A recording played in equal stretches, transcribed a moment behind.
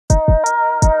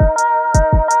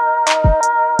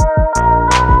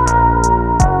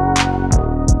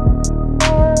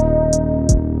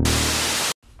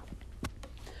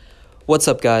What's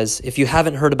up, guys? If you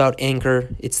haven't heard about Anchor,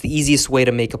 it's the easiest way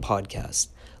to make a podcast.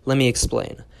 Let me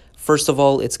explain. First of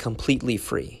all, it's completely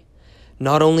free.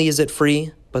 Not only is it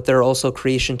free, but there are also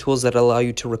creation tools that allow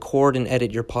you to record and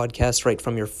edit your podcast right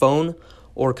from your phone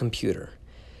or computer.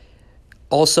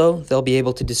 Also, they'll be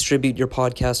able to distribute your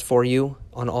podcast for you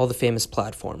on all the famous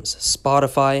platforms,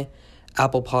 Spotify,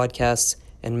 Apple Podcasts,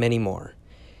 and many more.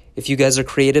 If you guys are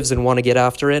creatives and want to get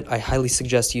after it, I highly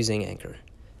suggest using Anchor.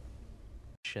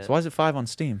 So why is it 5 on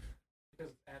Steam?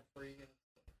 Because it's ad-free.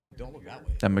 Don't look that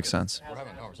way. That makes sense. We're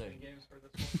having a conversation.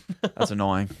 That's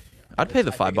annoying. I'd pay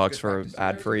the $5 for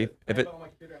ad-free. If it.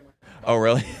 Oh,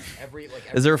 really?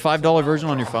 Is there a $5 version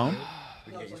on your phone?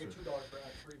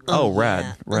 Oh,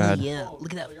 rad. Rad. Oh, yeah.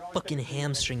 Look at that fucking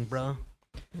hamstring, bro.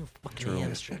 Fucking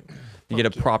hamstring. You get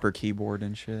a proper keyboard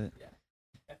and shit.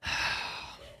 Oh,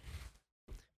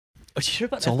 you hear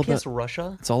about It's all FPS about-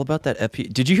 Russia? It's all about that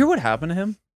FP. Did you hear what happened to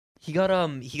him? He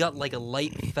got like a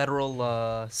light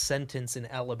federal sentence in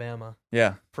Alabama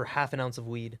Yeah. for half an ounce of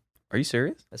weed. Are you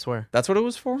serious? I swear. That's what it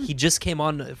was for? He just came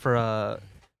on for a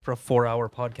 4-hour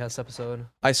podcast episode.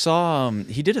 I saw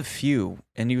he did a few,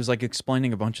 and he was like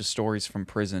explaining a bunch of stories from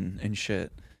prison and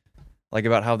shit, like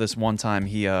about how this one time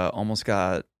he almost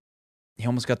got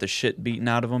the shit beaten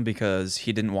out of him because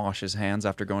he didn't wash his hands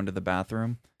after going to the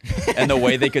bathroom, and the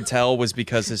way they could tell was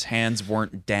because his hands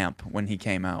weren't damp when he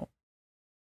came out.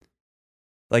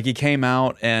 Like he came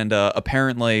out, and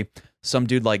apparently some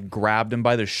dude like grabbed him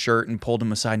by the shirt and pulled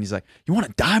him aside, and he's like, "You want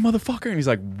to die, motherfucker?" And he's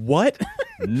like, "What?"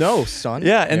 No, son.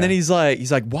 Yeah, and then he's like,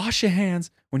 "Wash your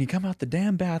hands when you come out the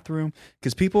damn bathroom,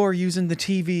 because people are using the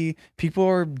TV, people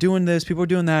are doing this, people are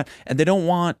doing that, and they don't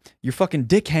want your fucking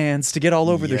dick hands to get all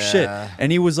over their shit."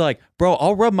 And he was like, "Bro,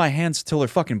 I'll rub my hands till they're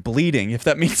fucking bleeding if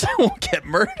that means I won't get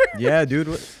murdered." Yeah, dude.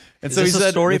 And Is so this he a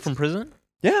said, story from prison?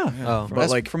 "Yeah, Oh. but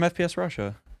like from FPS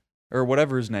Russia, or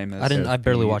whatever his name is." I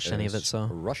barely watched any of it, so.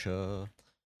 Russia.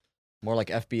 More like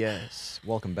FBS.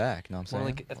 Welcome back. Know what I'm More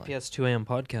saying? like FPS 2 AM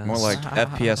podcast. More like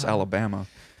FPS Alabama.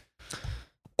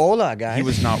 Hola, guys. He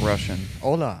was not Russian.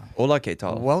 Hola. Hola, ¿qué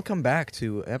tal? Welcome back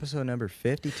to episode number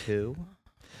 52.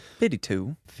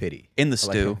 52. 50. In the I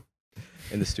like stew. it.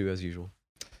 In the stew, as usual.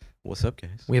 What's up,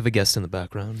 guys? We have a guest in the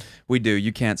background. We do.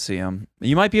 You can't see him.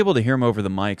 You might be able to hear him over the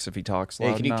mics if he talks loud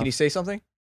Hey, can enough. you say something?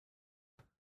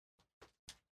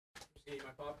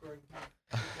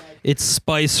 It's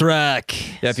Spice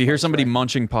Rack. Yeah, if you hear Spice somebody Rack.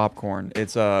 munching popcorn,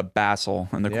 it's Basil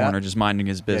in the Yeah. corner just minding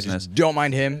his Yeah, business. just don't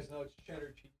mind him.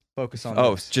 Focus on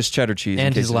Oh, this. it's just cheddar cheese. in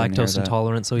And case he's you didn't hear lactose that.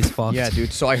 intolerant, so he's fucked. Yeah,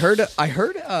 dude. So I heard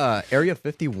Area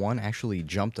 51 actually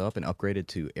jumped up and upgraded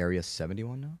to Area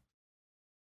 71 now.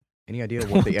 Any idea what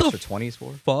What the the extra 20 is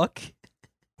for? Fuck.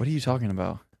 What are you talking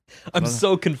about? I'm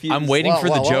so confused. I'm waiting for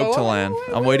the joke to land.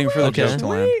 I'm waiting for the Okay. joke to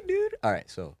land. Wait, dude. All right,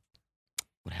 so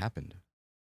what happened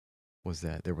was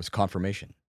that there was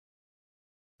confirmation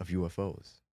of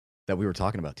UFOs that we were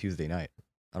talking about Tuesday night.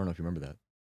 I don't know if you remember that.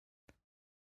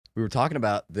 We were talking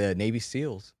about the Navy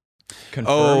SEALs. Oh,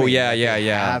 confirming yeah, that yeah, they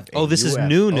yeah. have a Oh, this is UFO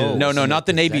new news. No, in no, their not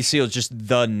the Navy possession. SEAls, just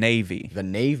the Navy. The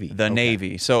Navy. The Okay.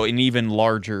 Navy. So an even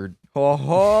larger,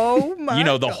 Oh my! you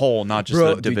know, the God. whole, not just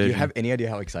Bro, the do division. you have any idea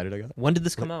how excited I got? When did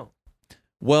this come out?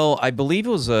 Well, I believe it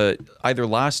was either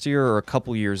last year or a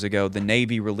couple years ago, the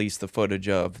Navy released the footage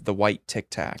of the white Tic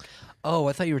Tac. Oh,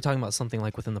 I thought you were talking about something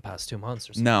like within the past 2 months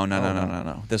or something. No, no, Oh, no, no, no. no,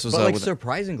 no. This was But like with-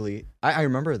 surprisingly, I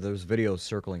remember those videos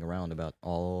circling around about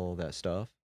all that stuff,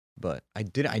 but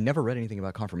I never read anything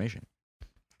about confirmation.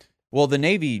 well, the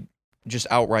Navy just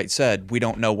outright said we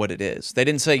don't know what it is. They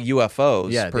didn't say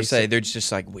UFOs Yeah, per they se. said- They're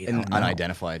just like we An don't know.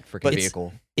 unidentified freaking But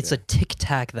vehicle. It's a Tic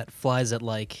Tac that flies at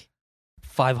like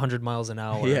 500 miles an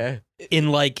hour. Yeah.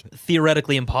 In like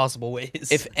theoretically impossible ways.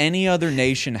 If any other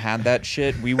nation had that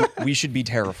shit, we should be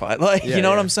terrified. Like, Yeah, you know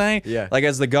what yeah. I'm saying? Yeah. Like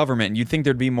as the government, you'd think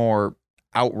there'd be more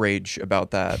outrage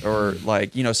about that, or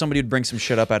like, you know, somebody would bring some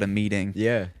shit up at a meeting,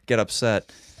 Yeah. get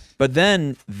upset. But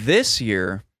then this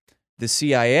year, the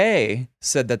CIA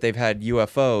said that they've had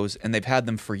UFOs and they've had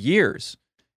them for years.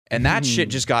 And that shit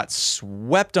just got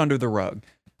swept under the rug.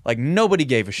 Like nobody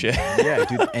gave a shit. Yeah,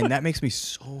 dude, and that makes me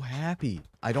so happy.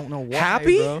 I don't know why.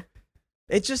 Happy? Bro.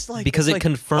 It's just like because it's it like,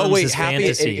 confirms wait, his happy-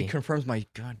 fantasy. it confirms my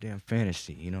goddamn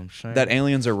fantasy. You know what I'm saying? That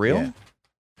aliens are real? Yeah.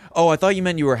 Oh, I thought you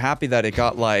meant you were happy that it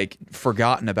got like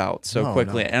forgotten about so No,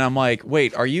 quickly. no. And I'm like,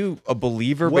 wait, are you a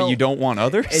believer but Well, you don't want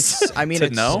others? It's. I mean, to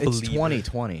it's, know? it's Believer.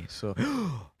 2020. So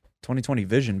 2020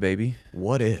 vision, baby.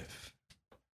 what if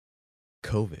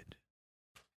COVID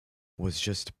was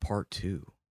just part 2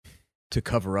 to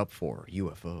cover up for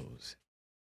UFOs?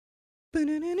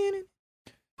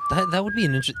 That would be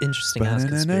an interesting ass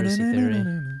conspiracy theory.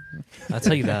 I'll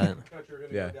tell you that. Thought you were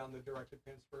gonna Yeah. go down the directed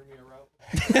panspermia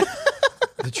route.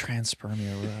 The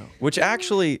transpermia route, which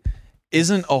actually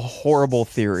isn't a horrible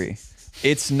theory.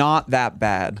 It's not that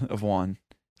bad of one.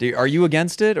 Are you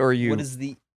against it, or are you? What is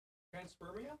the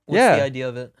Panspermia? what's Yeah. the idea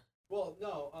of it? Well,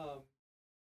 no.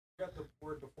 Got the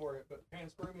word before it, but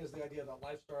panspermia is the idea that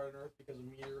life started on Earth because a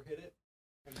meteor hit it,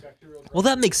 and bacterial. Well,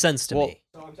 that makes sense to me.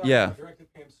 So I'm talking Yeah. about directed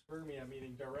panspermia,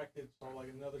 meaning directed, so like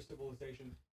another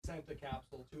civilization sent a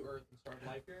capsule to Earth and started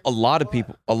life here. A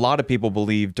lot of people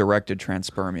believe directed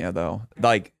transpermia, though.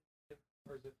 Like,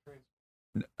 Or is it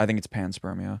trans? I think it's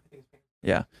panspermia. I think it's pans-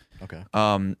 Yeah. Okay.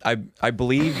 I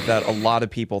believe that a lot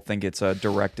of people think it's a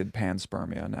directed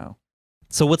panspermia now.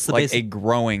 So what's the Like basic? a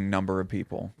growing number of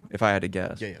people, if I had to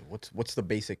guess. Yeah. What's the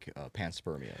basic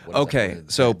panspermia? What is Okay,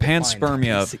 that? so Define-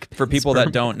 panspermia, Basic for people that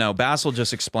panspermia. don't know, Basil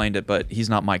just explained it, but he's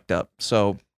not mic'd up.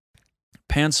 So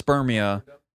panspermia,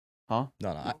 huh?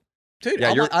 No. Dude,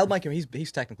 Yeah, I'll mic him.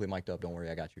 He's technically mic'd up. Don't worry,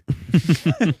 I got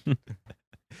you.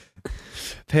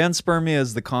 Panspermia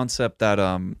is the concept that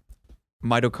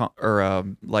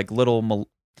like little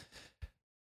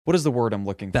what is the word I'm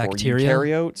looking Bacteria? for?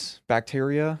 Eukaryotes?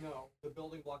 Bacteria? No, the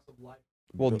building blocks of life.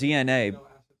 Well, The- DNA. Amino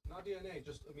acids. Not DNA,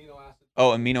 just amino acids. Oh,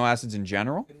 amino acids in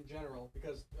general? In general,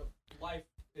 because life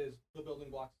is the building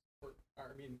blocks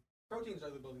proteins are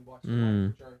the building blocks for Mm.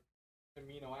 life, which are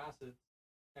amino acids,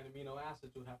 and amino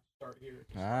acids would have to start here.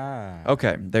 Ah.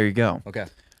 Okay, there you go. Okay.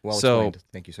 Well So- explained.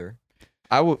 Thank you, sir.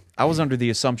 I was under the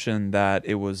assumption that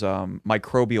it was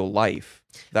microbial life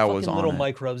that was Fucking on little it.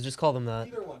 microbes. Just call them that.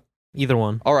 Either one. Either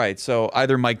one. All right, so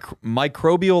either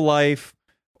microbial life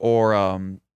or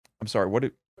I'm sorry,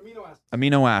 Amino acids.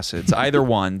 amino acids, either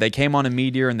one. They came on a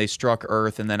meteor and they struck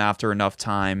Earth, and then after enough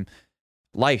time,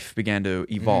 life began to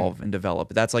evolve and develop.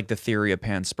 That's like the theory of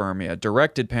panspermia.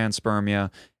 Directed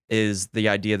panspermia is the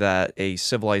idea that a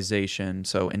civilization,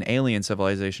 so an alien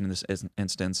civilization in this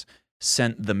instance,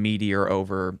 sent the meteor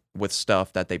over with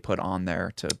stuff that they put on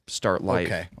there to start life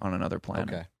Okay. on another planet.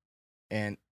 Okay.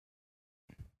 And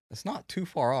it's not too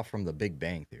far off from the Big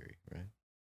Bang theory, right?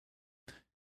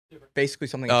 Different. Basically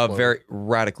something exploded. Very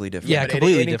radically different. Yeah, But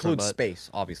completely it different, includes but- space,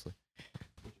 obviously.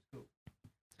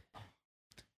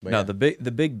 But No, yeah.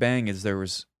 the Big Bang is there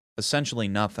was essentially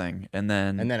nothing, and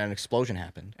then And then an explosion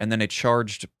happened. a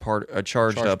charged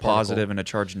Charged positive particle. and a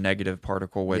charged negative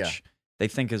particle, which Yeah. they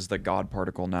think is the God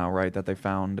particle now, right? That they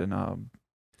found in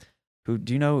who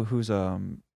do you know whose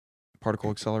particle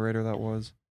accelerator that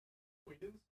was?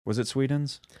 Sweden's? Was it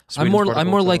Sweden's? I'm Sweden's more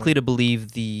particle likely accelerator? to believe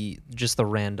just the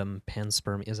random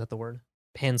panspermia. Is that the word?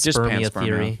 Panspermia panspermia.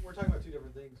 theory. We're talking about two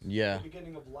different things. Yeah. The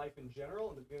beginning of life in general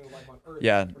and the beginning of life on Earth.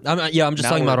 Yeah. I'm just Now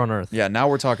talking about we're- on Earth. Yeah, now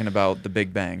we're talking about the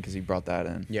Big Bang because he brought that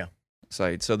in. Yeah.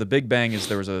 So the Big Bang is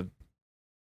there was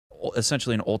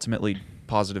essentially an ultimately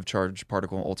positive charged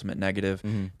particle, ultimate negative.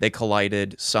 Mm-hmm. They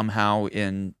collided somehow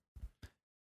in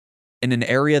an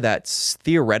area that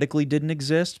theoretically didn't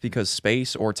exist because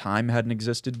space or time hadn't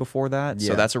existed before that.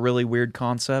 So Yeah. that's a really weird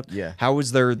concept. Yeah. How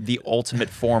is there the ultimate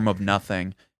form of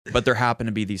nothing, but there happen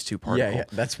to be these two particles? Yeah.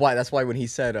 That's why when he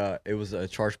said it was a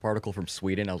charged particle from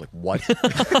Sweden, I was like, what?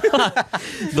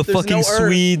 The There's fucking no Earth,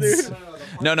 Swedes. dude.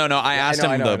 No. I asked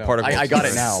him the particle. I got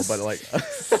it now, but like,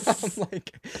 I'm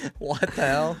like, what the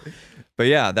hell? But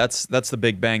yeah, that's the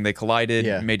Big Bang. They collided,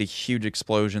 Yeah. made a huge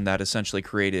explosion that essentially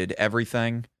created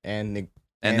everything, And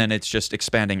and then it's just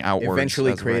expanding outwards.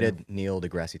 eventually as we're- created Neil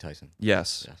deGrasse Tyson.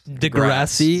 Yes. Yes.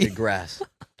 Degrassi. deGrasse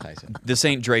Tyson. This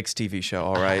ain't Drake's TV show,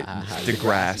 all right?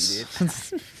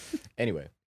 DeGrasse. Anyway,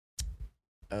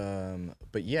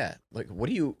 but yeah, like, what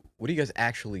do you guys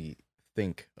actually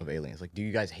think of aliens? Like, do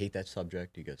you guys hate that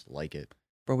subject? Do you guys like it?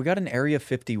 Bro, we got an Area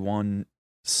 51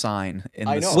 sign in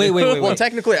I the know. Wait. Well,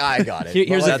 technically, I got it.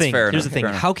 Here's but, the like, thing. fair Here's the enough, thing. fair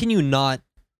enough. How can you not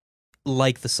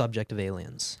like the subject of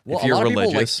aliens? Well, if a you're lot of people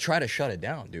like religious- try to shut it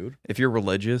down, dude. If you're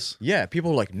religious, Yeah,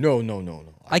 people are like, no.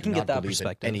 I do can get not that believe in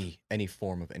perspective. Any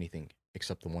form of anything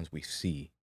except the ones we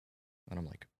see, and I'm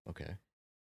like, okay,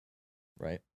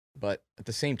 right. But at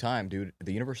the same time, dude,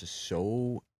 the universe is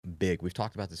so big. We've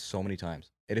talked about this so many times.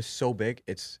 It is so big.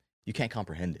 You can't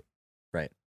comprehend it,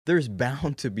 right? There's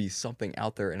bound to be something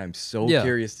out there, and I'm so Yeah.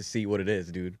 curious to see what it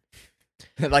is, dude.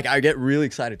 Like, I get really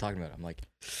excited talking about it. I'm like,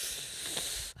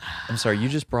 I'm sorry, you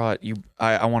just brought you.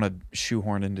 I want to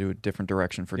shoehorn into a different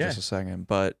direction for just Yeah. a second,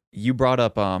 but you brought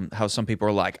up how some people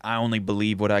are like, I only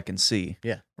believe what I can see.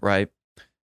 Yeah. Right.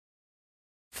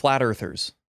 Flat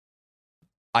earthers.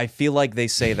 I feel like they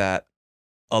say that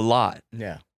a lot,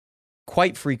 yeah.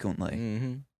 quite frequently,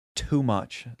 Mm-hmm. too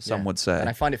much. Some Yeah. would say. And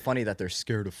I find it funny that they're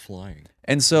scared of flying.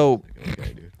 And so Like,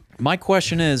 okay, dude. my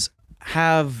question is,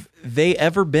 have they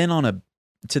ever been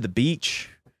to the beach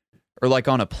or like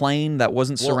on a plane that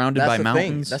wasn't surrounded by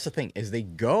mountains? That's the thing, is they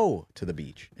go to the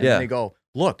beach and Yeah. then they go,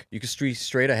 look, you can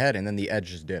straight ahead, and then the edge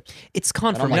just dips. It's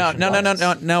And I'm like, confirmation.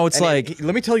 No. It's And like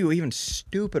let me tell you an even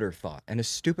stupider thought and a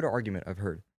stupider argument I've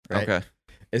heard. Right? okay.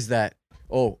 Is that,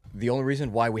 the only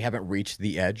reason why we haven't reached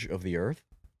the edge of the earth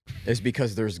is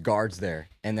because there's guards there,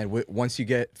 and then once you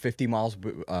get 50 miles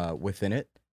within it,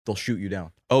 they'll shoot you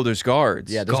down. Oh, there's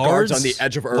guards. Yeah, there's guards on the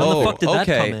edge of earth. When the Oh, fuck did that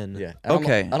okay. come in? Yeah.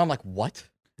 Okay. And I'm like, what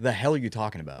the hell are you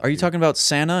talking about? Are you dude? talking about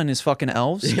Santa and his fucking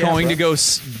elves Yeah, going bro. to go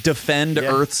defend Yeah.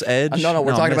 Earth's edge? No,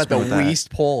 we're talking I'm about the messing with that.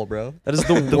 West Pole, bro. That is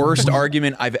the worst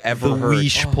argument I've ever The heard.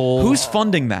 Weish pole. Who's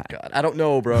funding that? God, I don't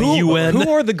know, bro. Who, UN. who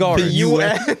are the guards? The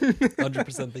UN.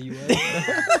 100% the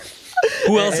UN.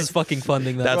 Who else is fucking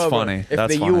funding that? That's Bro, funny. If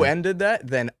That's the funny. UN did that,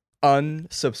 then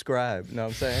unsubscribe. You know what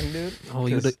I'm saying, dude? Oh,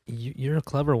 'Cause- you're a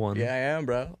clever one. Yeah, I am,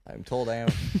 bro. I'm told I am.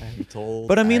 I'm told.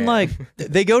 But I mean, am. like,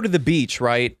 they go to the beach,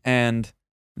 right? And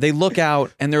they look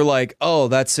out and they're like, oh,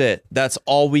 that's it. That's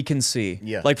all we can see.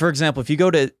 Yeah. Like, for example, if you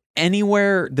go to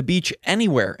the beach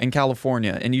anywhere in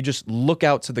California and you just look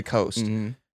out to the coast,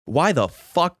 Mhm. why the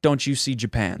fuck don't you see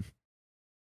Japan?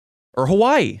 Or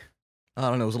Hawaii? I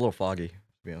don't know. It was a little foggy, to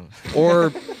be honest.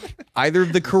 Or either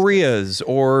of the Koreas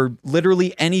or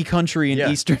literally any country in Yeah.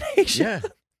 Eastern Asia? Yeah.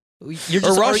 You're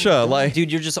Or Russia, like-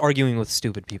 dude, you're just arguing with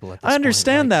stupid people at this I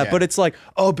understand point. that, yeah. but it's like,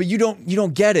 oh, but you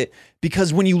don't get it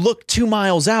because when you look 2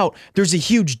 miles out, there's a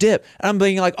huge dip. And I'm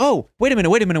being like, oh, wait a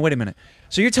minute.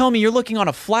 So you're telling me you're looking on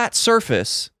a flat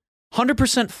surface,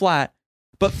 100% flat,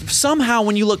 but somehow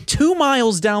when you look 2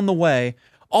 miles down the way,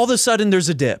 all of a sudden there's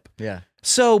a dip. Yeah.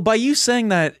 So by you saying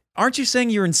that, aren't you saying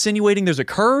you're insinuating there's a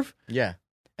curve? Yeah.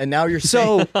 And now you're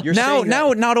So saying, you're now saying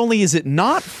that- not only is it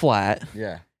not flat,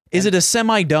 yeah. is it a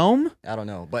semi-dome? I don't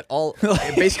know, but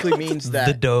it basically means that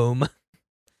The dome. I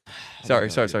don't Sorry, know,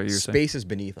 sorry, dude. sorry, you were saying. Space is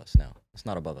beneath us now. It's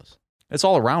not above us. It's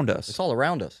all around us. It's all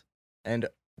around us, and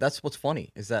that's what's funny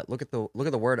is that look at the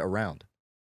word around.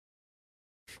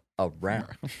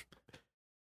 Around.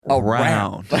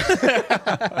 Around.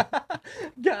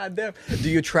 God damn. Do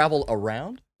you travel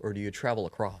around or do you travel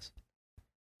across?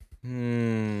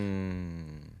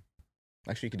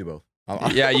 Actually, you could do both.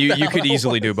 Yeah, you could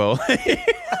easily do both.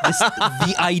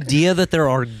 The idea that there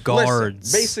are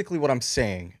guards. Listen, basically, what I'm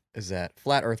saying is that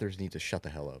flat earthers need to shut the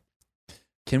hell up.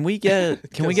 Can we get a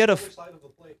Other side of the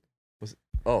plate.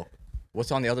 Oh,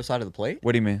 what's on the other side of the plate?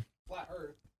 What do you mean? Flat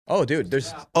Earth. Oh, dude,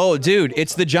 there's Oh, dude,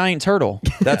 it's the giant turtle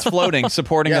that's floating,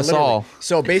 supporting us literally. all.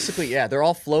 So basically, yeah, they're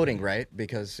all floating, right?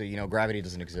 Because gravity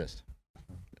doesn't exist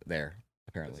there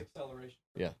apparently. It's acceleration.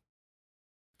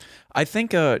 I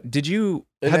think. Did you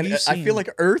And have then you seen? I feel like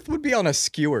Earth would be on a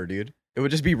skewer, dude. It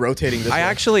would just be rotating this I way.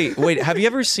 actually wait. Have you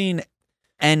ever seen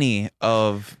any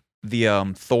of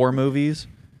the Thor movies?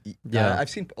 Yeah. I've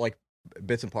seen like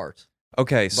bits and parts.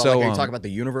 Okay, But, so like, are you talking about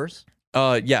the universe?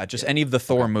 yeah, just any of the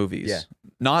Thor movies. Yeah.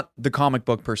 Not the comic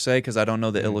book per se, because I don't know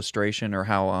the Mhm. illustration or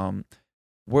how.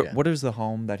 Yeah. What is the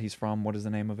home that he's from? What is the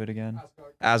name of it again?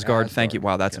 Asgard. Asgard. Thank you. Asgard,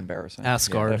 Wow, that's yeah. embarrassing.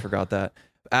 Asgard. I forgot that.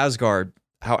 Asgard.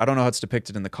 How I don't know how it's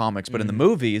depicted in the comics, but in the Mhm.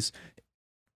 movies,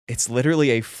 it's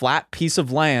literally a flat piece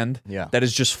of land Yeah. that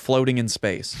is just floating in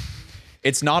space.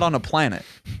 It's not on a planet.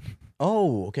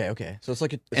 Oh, okay. So it's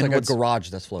like And a what's-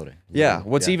 garage that's floating. Yeah.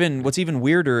 What's even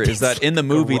weirder is that in the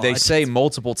movie they Garage. say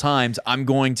multiple times, "I'm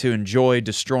going to enjoy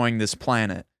destroying this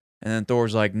planet," and then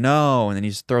Thor's like, "No," and then he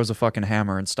just throws a fucking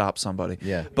hammer and stops somebody.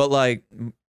 Yeah. But like,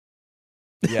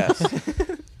 yes,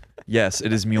 yes,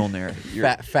 it is Mjolnir. You're,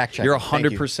 Fact check. you're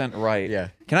 100% right. Yeah.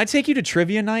 Can I take you to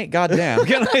trivia night? Goddamn.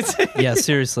 Can I take- Yeah,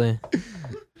 seriously.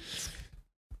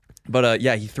 But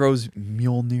yeah, he throws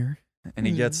Mjolnir and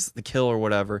he gets the kill or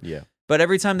whatever. Yeah. But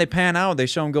every time they pan out, they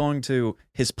show him going to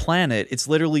his planet. It's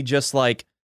literally just like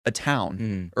a town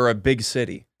Mhm. or a big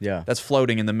city Yeah. that's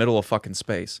floating in the middle of fucking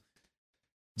space.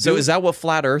 So Dude. is that what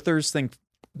flat earthers think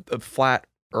flat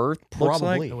Earth looks like?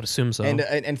 Probably. I would assume so.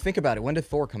 And think about it. When did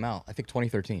Thor come out? I think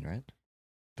 2013, right?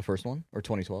 The first one, or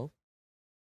 2012,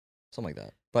 something like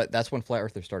that. But that's when flat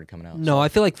earthers started coming out. no, I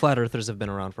feel like flat earthers have been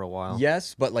around for a while.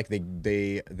 Yes, but like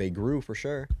they grew for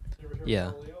sure. You ever heard of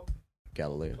Yeah.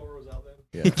 Galileo. Thor was out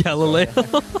then. Yeah.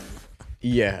 Galileo.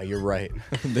 Yeah, you're right.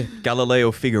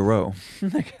 Galileo Figaro.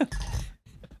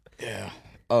 Yeah.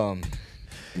 I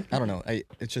don't know.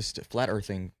 It's just flat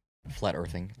earthing,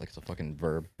 like it's a fucking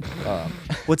verb.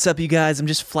 What's up, you guys? I'm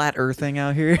just flat earthing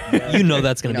out here. You know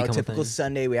that's gonna become a typical thing.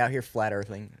 Sunday. We out here flat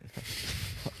earthing.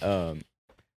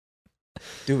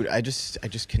 Dude, I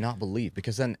just cannot believe,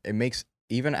 because then it makes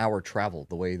even our travel,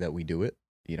 the way that we do it,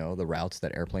 the routes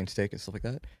that airplanes take and stuff like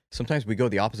that. Sometimes we go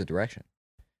the opposite direction.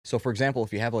 So, for example,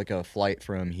 if you have like a flight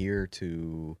from here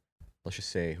to, let's just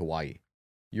say Hawaii,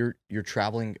 you're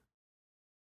traveling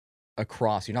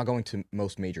across. You're not going to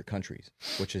most major countries,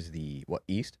 which is the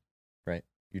east, right?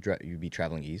 You'd be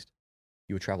traveling east.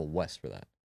 You would travel west for that,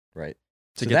 right?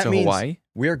 To So get that to means Hawaii?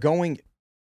 we're going.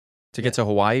 To get to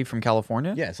Hawaii from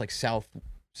California? Yeah, it's like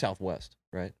southwest,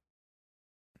 right?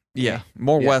 Yeah,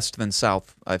 more Yeah. west than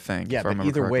south, I think. Yeah, if I but remember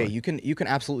either way, correctly. you can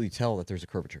absolutely tell that there's a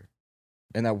curvature,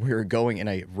 and that we're going in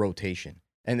a rotation.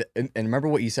 And remember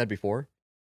what you said before,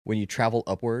 when you travel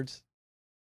upwards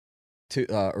to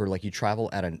or like you travel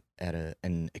at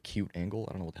an acute angle.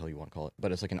 I don't know what the hell you want to call it,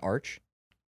 but it's like an arch.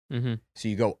 Mm-hmm. So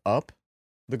you go up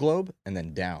the globe and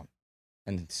then down,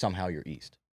 and somehow you're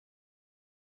east.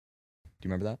 Do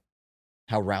you remember that?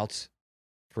 How routes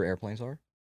for airplanes are?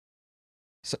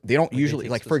 So they don't usually,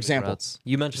 like, for example,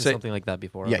 you mentioned Say- something like that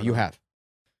before. yeah, you have.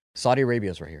 Saudi Arabia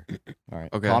is right here. All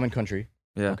right. Okay. Common country.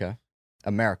 Yeah. Okay.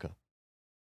 America.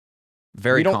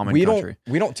 Very common country.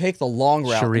 We don't take the long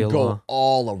route Sharia and go law.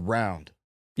 all around.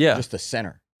 Yeah. Just the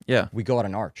center. Yeah. We go at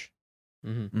an arch,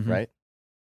 Mm-hmm. Mhm. right?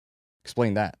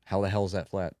 Explain that. How the hell is that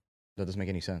flat? That doesn't make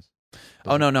any sense.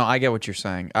 Oh, no, I get what you're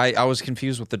saying. I was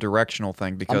confused with the directional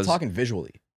thing I'm because talking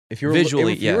visually. If you were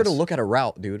Visually, if you were to yes. look at a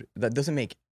route, dude, that doesn't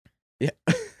make. Yeah.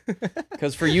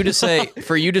 because for you to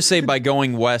say by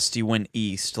going west you went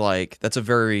east, like that's a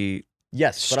very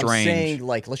Yes, but I'm strange. saying,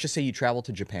 like, let's just say you traveled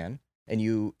to Japan and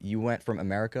you went from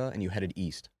America and you headed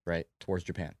east, right, towards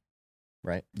Japan,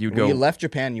 right? You'd And go when you left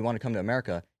Japan and you want to come to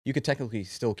America, you could technically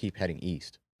still keep heading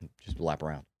east, just lap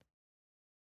around.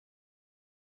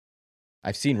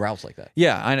 I've seen routes like that.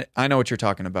 Yeah, I know what you're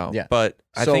talking about. Yeah. But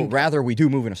I So think rather we do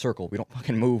move in a circle. We don't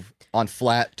fucking move on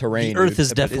flat terrain. The Earth dude. is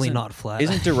But definitely isn't- not flat.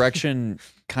 isn't direction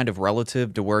kind of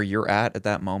relative to where you're at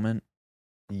that moment?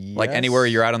 Like anywhere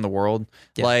Yes. you're at in the world?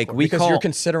 Yeah, like we because call you're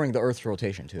considering the Earth's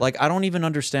rotation too. like I don't even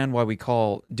understand why we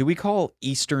call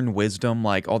Eastern wisdom,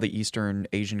 like all the Eastern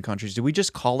Asian countries, do we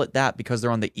just call it that because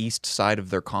they're on the east side of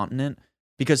their continent?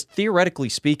 Because theoretically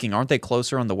speaking, aren't they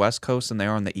closer on the west coast than they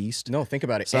are on the east? no, think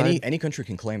about it. side? Any country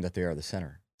can claim that they are the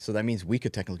center. So that means we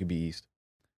could technically be east.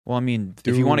 Well, I mean,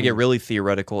 if you want to get Dude. really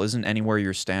theoretical, isn't anywhere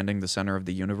you're standing the center of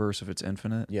the universe if it's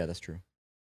infinite? Yeah, that's true.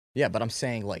 Yeah, but I'm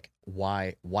saying, like,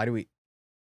 why do we,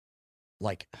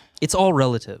 like, It's all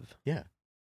relative. yeah.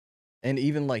 And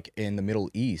even like in the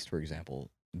Middle East, for example,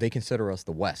 they consider us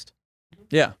the West.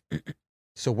 Yeah.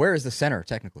 So where is the center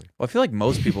technically? Well, I feel like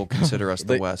most people consider us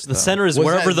the West. The though. center is Was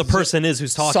wherever that- the person is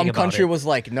who's talking Some about country it. was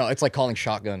like, no, it's like calling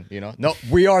shotgun, you know? No,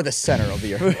 we are the center of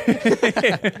the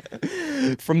earth.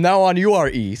 From now on, you are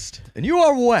east and you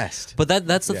are west. But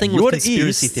that's the Yeah. thing You're with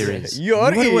conspiracy east. theories.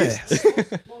 You're east.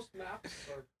 Most maps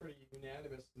are pretty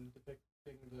unanimous in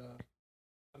depicting the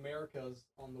Americas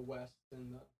on the west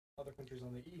and the other countries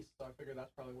on the east. So I figure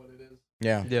that's probably what it is.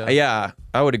 Yeah. Yeah,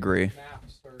 I would agree.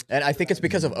 Maps are. And I think it's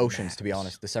because of oceans, to be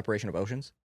honest, the separation of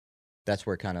oceans. That's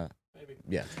where kind of, Maybe.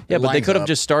 yeah. Yeah, it but they lines could have up.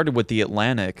 just started with the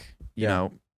Atlantic, you Yeah.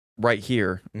 know, right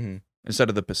here Mhm. instead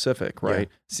of the Pacific, right?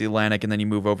 It's the Atlantic, and then you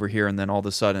move over here, and then all of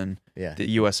a sudden, Yeah. the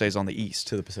USA's on the east.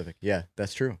 To the Pacific. Yeah,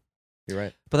 that's true. You're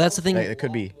right. But that's the thing. It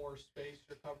could be. More space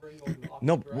you're covering, going the opposite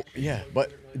No, direction, yeah, so you but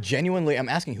don't really- genuinely, I'm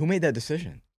asking, who made that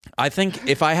decision? I think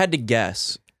if I had to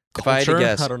guess, Culture?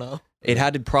 I don't know. it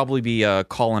had to probably be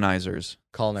colonizers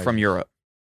Colonizers. from Europe.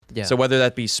 Yeah. So whether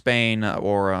that be Spain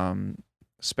or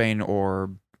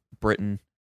Britain,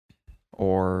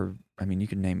 or I mean, you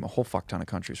could name a whole fuck ton of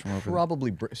countries from over there.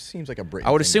 Probably seems like a Britain.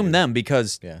 I would thing to assume do. them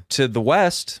because Yeah. to the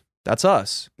west, that's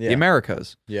us, the Yeah.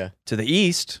 Americas. Yeah. To the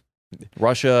east,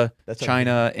 Russia, That's a-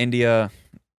 China, India,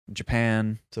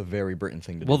 Japan. It's a very Britain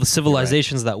thing to do. Well, the You're right.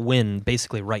 civilizations that win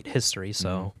basically write history.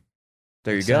 So,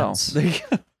 There you Makes go. sense. There you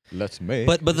go. Let's make.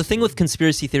 but the thing with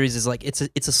conspiracy theories is like it's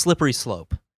a slippery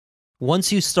slope.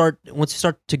 Once you start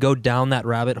to go down that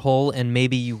rabbit hole, and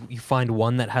maybe you find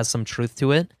one that has some truth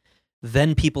to it,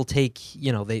 then people take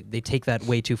they take that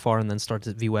way too far and then start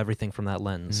to view everything from that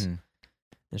lens. Mhm.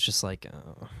 It's just like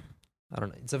I don't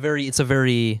know. It's a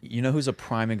very You know who's a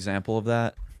prime example of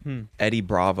that? Hmm. Eddie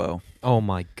Bravo oh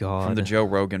my god. from the Joe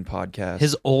Rogan podcast.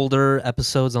 His older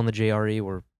episodes on the JRE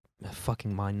were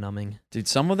fucking mind numbing. Dude,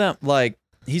 some of them, like,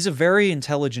 he's a very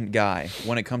intelligent guy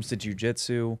when it comes to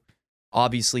jujitsu.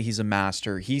 Obviously, he's a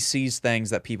master. He sees things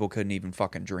that people couldn't even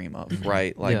fucking dream of,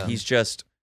 right? Like, Yeah. he's just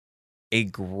a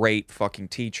great fucking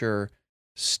teacher,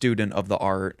 student of the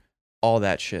art, all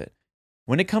that shit.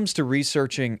 When it comes to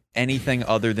researching anything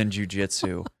other than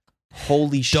jujitsu,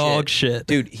 holy shit. Dog shit.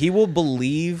 Dude, he will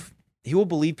believe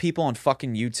people on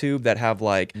fucking YouTube that have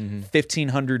like Mhm.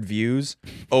 1,500 views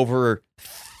over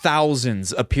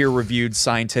thousands of peer-reviewed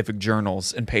scientific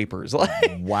journals and papers.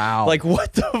 Like, Wow. like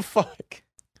what the fuck?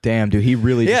 Damn, dude, he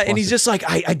really Yeah, just and wants he's to- just like,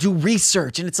 I do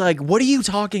research, and it's like, what are you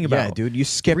talking about? Yeah, dude, you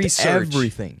skipped Research.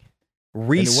 everything. And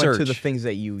Research. it went to the things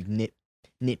that you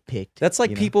nitpicked. That's like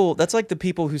you know? people. That's like the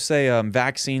people who say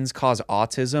vaccines cause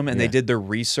autism, and they Yeah. did their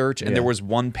research, and there Yeah. was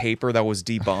one paper that was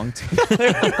debunked.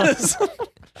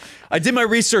 I did my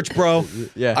research, bro.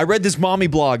 Yeah. I read this mommy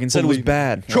blog and said it was Believe-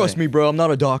 bad. Trust me, bro. I'm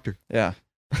not a doctor. Yeah.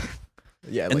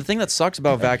 Yeah. And the thing that sucks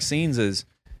about vaccines is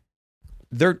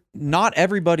they're not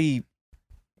everybody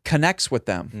connects with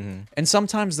them. Mhm. And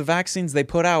sometimes the vaccines they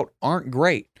put out aren't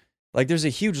great. Like there's a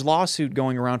huge lawsuit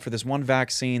going around for this one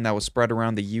vaccine that was spread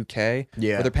around the UK.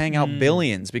 Yeah. Where they're paying out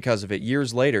billions because of it.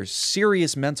 Years later,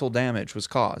 serious mental damage was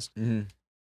caused. Mhm.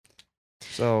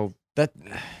 So That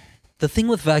The thing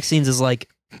with vaccines is like,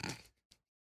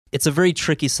 it's a very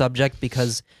tricky subject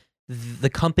because the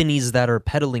companies that are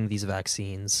peddling these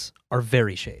vaccines are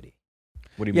very shady.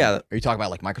 What do you Yeah. mean? Are you talking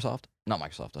about like Microsoft? Not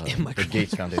Microsoft. The Microsoft.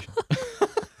 Gates Foundation.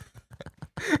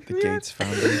 the Gates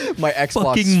Foundation. My Xbox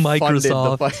Fucking funded the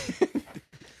Microsoft.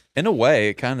 In a way,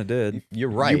 it kind of did. You're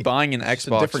right. You buying an Just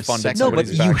a Xbox different funded sector. No, What but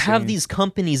somebody's you vaccine. have these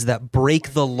companies that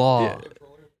break the law.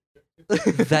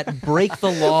 That break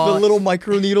the law. The little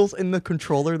micro needles in the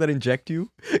controller that inject you.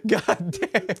 God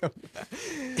damn.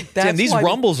 Damn, these why-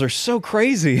 rumbles are so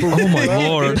crazy. Oh my Dude,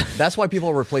 lord. That's why people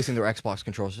are replacing their Xbox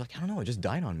controllers. They're like, I don't know, it just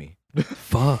died on me.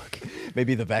 Fuck.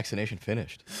 Maybe the vaccination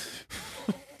finished.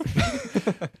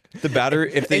 The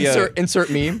battery, if the Insert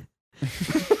meme.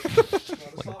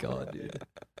 Oh my god, dude.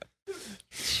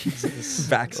 Jesus.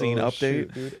 vaccine Oh, update.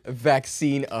 shit, dude.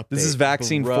 Vaccine update. This is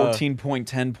vaccine Bruh.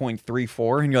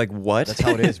 14.10.34, and you're like, what? That's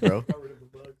how it is, bro. Got rid of the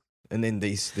bugs. And then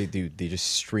they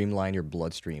just streamline your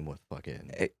bloodstream with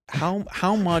fucking.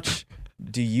 How much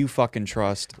do you fucking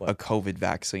trust a COVID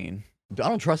vaccine? I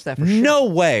don't trust that for sure. No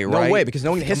way, right? No way, because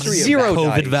knowing the history Zero of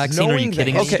COVID dice. vaccine, are you knowing the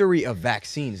kidding me? history of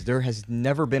vaccines, there has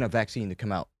never been a vaccine to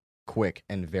come out quick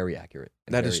and very accurate.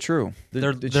 And That is very- true.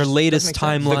 Their it just their latest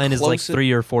doesn't make sense. timeline is like closest-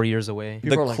 3 or 4 years away.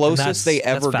 People are The like, closest they that's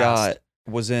ever fast.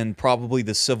 got was in probably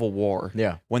the Civil War.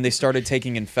 Yeah. When they started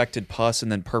taking infected pus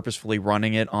and then purposefully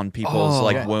running it on people's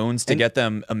like yeah. wounds to And- get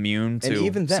them immune to And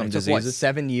even then, some it took, what, diseases.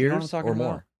 7 You know what I'm years talking or about?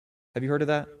 more? Have you heard of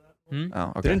that? Hmm? Oh,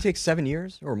 okay. Didn't it take 7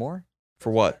 years or more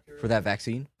For what? for that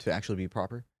vaccine to actually be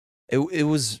proper? It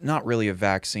was not really a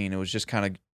vaccine. It was just kind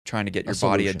of trying to get A your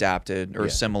body solution. adapted or Yeah.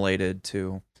 assimilated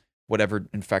to whatever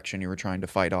infection you were trying to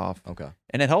fight off. Okay.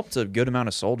 And it helped a good amount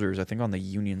of soldiers, I think, on the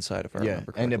Union side, if I Yeah,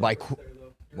 remember and correctly. by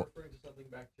You're What? referring to something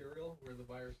bacterial where the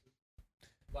virus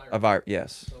is A virus,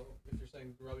 yes. So if you're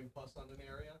saying rubbing pus on an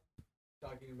area,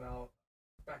 talking about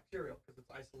bacterial because it's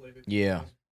isolated. Yeah.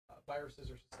 because, viruses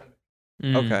are systemic.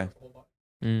 Mm, Okay. throughout the whole body.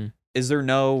 mm. Is there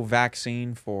no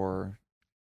vaccine for...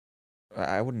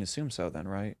 I wouldn't assume so then,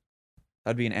 right?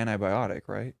 That'd be an antibiotic,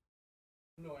 right?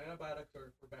 No, antibiotics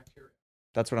are for bacteria.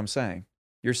 That's what I'm saying.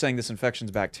 You're saying this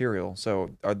infection's bacterial,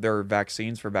 so are there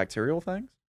vaccines for bacterial things?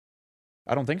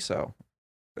 I don't think so.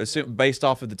 Based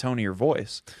off of the tone of your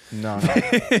voice. No, I'm not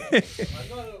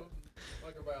a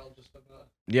microbiologist, but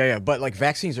yeah, but like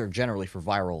vaccines are generally for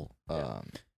viral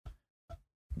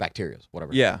bacteria,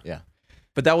 whatever. Yeah. Yeah.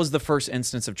 But that was the first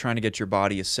instance of trying to get your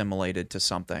body assimilated to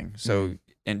something. So,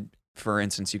 and for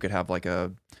instance, you could have like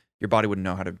your body wouldn't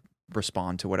know how to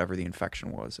respond to whatever the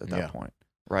infection was at that Yeah. point,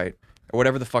 right? Or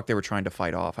whatever the fuck they were trying to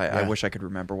fight off. I Yeah. wish I could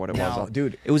remember what it Now, was.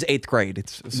 dude, It was 8th grade.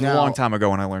 It's a Now- long time ago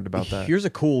when I learned about that. here's a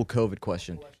cool COVID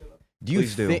question. Do you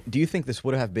Please do. do you think this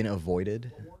would have been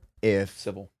avoided if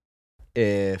Civil.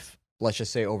 let's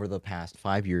just say over the past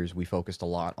 5 years we focused a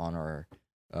lot on our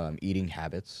eating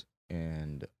habits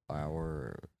and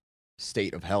our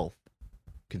state of health,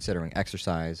 considering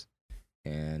exercise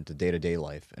and the day-to-day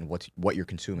life and what you're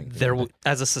consuming?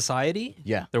 As a society,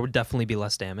 Yeah, there would definitely be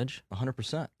less damage.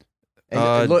 100%.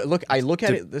 And look, I look at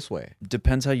de- it this way.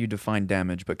 Depends how you define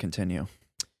damage, but continue.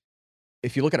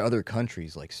 If you look at other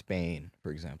countries like Spain,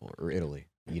 for example, or Italy,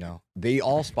 they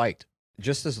all spiked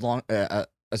just as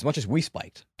much as we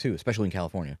spiked too, especially in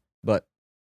California. But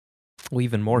Well,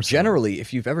 even more so. generally,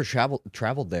 if you've ever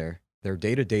traveled there, their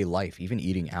day-to-day life, even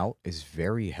eating out, is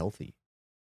very healthy.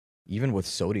 Even with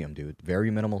sodium, dude, very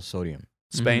minimal sodium.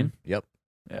 Spain? Yep.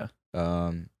 Yeah.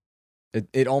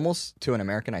 It almost, to an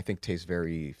American, I think, tastes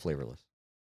very flavorless.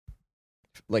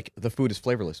 Like the food is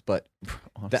flavorless, but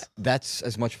that's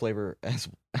as much flavor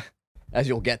as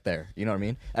you'll get there. You know what I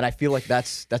mean? And I feel like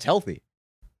that's healthy.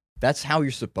 That's how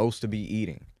you're supposed to be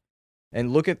eating.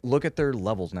 And look at their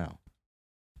levels now.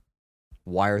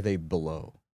 Why are they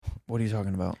below? What are you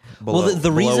talking about? Well, the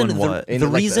Below reason in what? the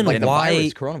reason the why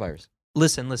virus, coronavirus.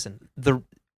 listen, the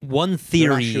one not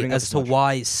theory shooting up as as to much.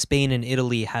 why Spain and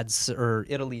Italy or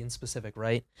Italy in specific,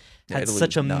 right, Yeah, had Italy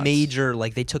such was a nuts. major,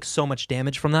 like they took so much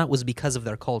damage from that was because of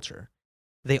their culture.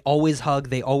 They always hug,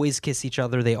 they always kiss each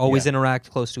other, they always interact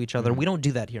close to each other. Mhm. We don't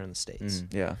do that here in the States.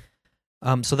 Mhm. Yeah.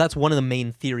 So that's one of the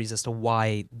main theories as to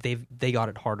why they got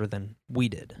it harder than we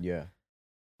did. Yeah.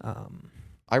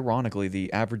 Ironically,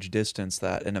 the average distance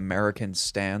that an American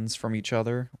stands from each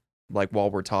other, like while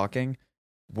we're talking,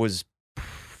 was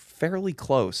fairly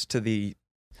close to the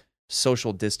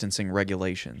social distancing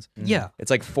regulations. Yeah. It's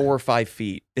like 4 or 5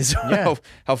 feet is Yeah.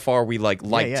 how far we like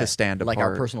Yeah. to stand Like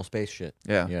apart. our personal space shit.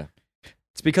 Yeah. Yeah.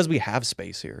 It's because we have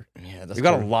space here. Yeah. That's We've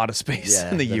got true. a lot of space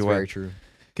Yeah, in the that's U.S. very true.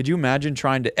 Could you imagine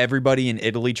everybody in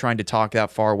Italy trying to talk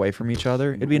that far away from each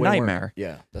other? It'd be a Wouldn't work. nightmare.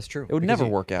 Yeah, that's true. It would Because never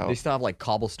work out. They still have like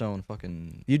cobblestone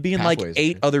fucking. You'd be in like pathways and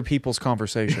 8 shit. other people's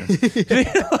conversations.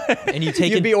 And you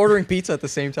take You'd in, be ordering pizza at the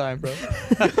same time, bro.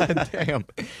 Damn.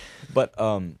 But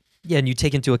yeah, and you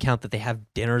take into account that they have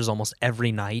dinners almost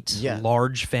every night, Yeah.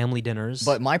 large family dinners.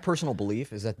 But my personal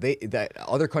belief is that that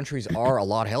other countries are a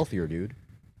lot healthier, dude.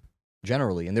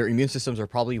 Generally, and their immune systems are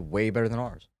probably way better than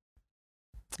ours.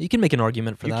 you can make an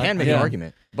argument for You that. can make Yeah. an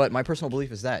argument, but my personal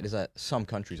belief is that some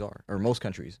countries are, or most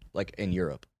countries, like in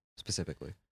Europe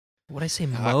specifically. Would I say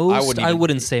I most? wouldn't I even-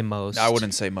 wouldn't say most. I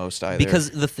wouldn't say most either.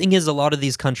 because the thing is, a lot of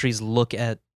these countries look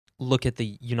at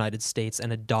the United States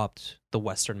and adopt the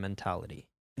Western mentality.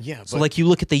 Yeah, So, like, you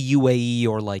look at the UAE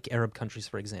or like Arab countries,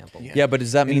 for example. yeah, but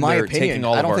does that in mean my they're opinion, taking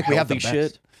all I of don't our think we have the healthy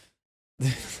shit?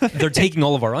 best. They're taking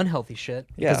all of our unhealthy shit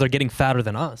because Yeah. they're getting fatter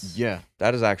than us. Yeah,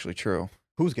 That is actually true.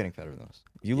 who's getting fatter than us?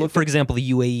 You look For example, the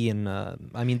UAE and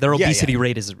I mean, their Yeah, obesity yeah.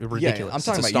 rate is Yeah, ridiculous. I'm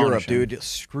talking It's about Europe, astonishing. dude.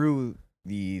 Screw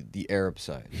the Arab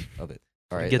side of it.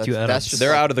 All right, Get you that's Arabs. just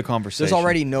they're like- out of the conversation. There's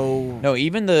already no. No,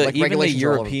 even the like, even the regulations are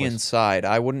all over the European place. side,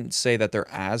 I wouldn't say that they're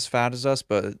as fat as us,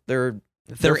 but they're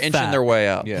inching fat. their way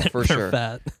up. Yeah, for They're sure.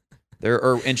 fat.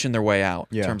 They're inching their way out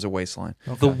Yeah. in terms of waistline.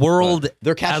 The world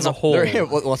They're catching as a up. whole.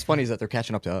 What's funny is that they're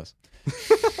catching up to us.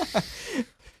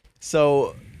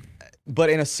 So, but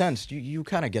in a sense, you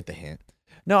kind of get the hint.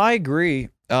 No, I agree.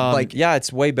 Like- yeah,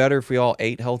 it's way better if we all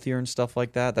ate healthier and stuff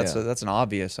like that. That's Yeah. that's an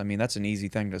obvious. I mean, that's an easy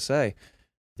thing to say.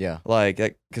 Yeah. Like,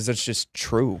 because that's just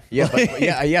true. Yeah, but,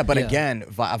 yeah. But Yeah. again,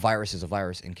 a virus is a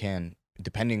virus and can,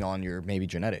 depending on your maybe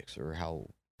genetics or how,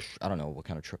 I don't know what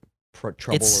kind of trouble. it's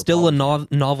or still a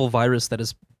problems- novel virus that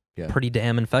is Yeah. pretty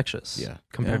damn infectious Yeah.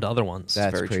 compared to other ones.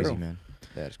 That's very crazy, true. man.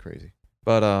 That is crazy.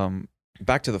 But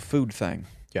back to the food thing.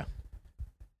 Yeah.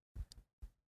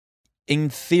 In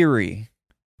theory,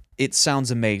 it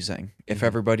sounds amazing if Mhm.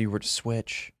 everybody were to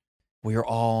switch. We are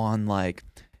all on like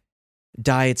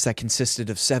diets that consisted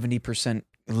of 70%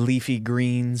 leafy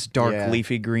greens, dark Yeah.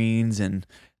 leafy greens, and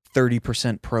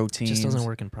 30% It protein. just doesn't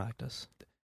work in practice.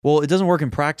 Well, it doesn't work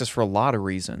in practice for a lot of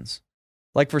reasons.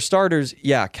 Like for starters,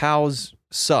 yeah, cows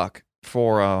suck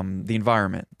for the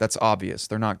environment. That's obvious.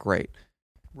 They're not great.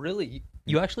 Really?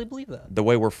 You actually believe that? The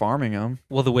way we're farming them,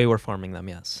 Well, the way we're farming them,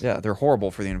 yes. yeah, they're horrible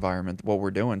for the environment. What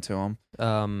we're doing to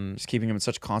them, just keeping them in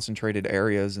such concentrated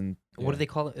areas and What do they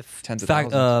call it? Tens of Fac-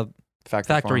 thousands.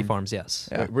 factory farm. farms, yes.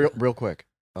 Yeah. Wait, real quick.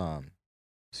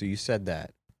 So you said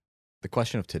that the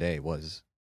question of today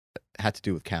had to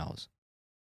do with cows,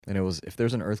 and it was if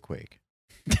there's an earthquake.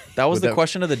 That was Would the that-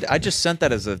 question of the day. I just sent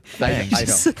that as a thing. I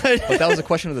know. But that was the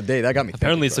question of the day. That got me.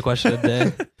 Apparently, it's the question of the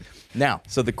day. Now,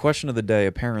 So the question of the day,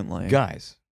 apparently,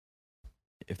 guys,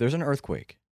 if there's an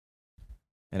earthquake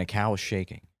and a cow is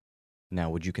shaking, now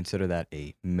would you consider that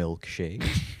a milkshake?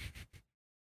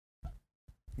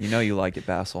 you know you like it,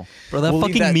 Basil. Bro, that We'll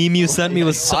leave fucking that- meme you sent me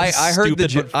was so I heard the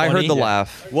stupid but I heard funny. the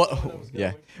laugh. Well,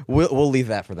 yeah, we'll leave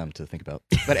that for them to think about.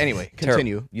 But anyway,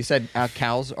 continue. You said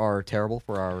cows are terrible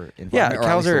for our environment. Yeah, or at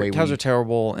cows least the are way cows we are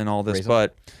terrible and all this, raise them?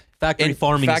 but Factory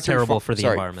farming is terrible for the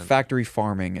sorry, environment. Factory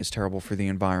farming is terrible for the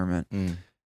environment.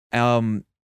 Mm.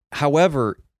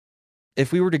 However,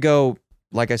 if we were to go,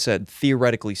 like I said,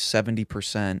 theoretically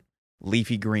 70%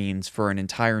 leafy greens for an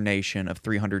entire nation of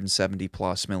 370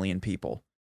 plus million people,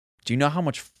 do you know how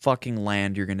much fucking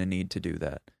land you're going to need to do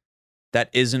that? That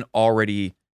isn't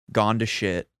already gone to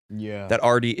shit. Yeah. That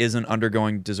already isn't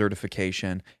undergoing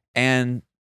desertification. And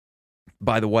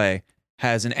by the way,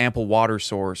 has an ample water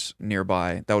source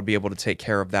nearby that would be able to take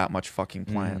care of that much fucking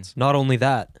plants. Not only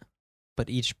that, but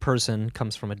each person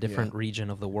comes from a different region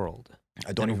of the world.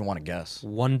 I don't even want to guess.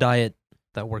 One diet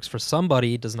that works for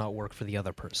somebody does not work for the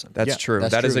other person. That's Yeah, true.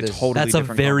 that's That true. is a There's- totally That's a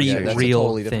different very conversation. That's real a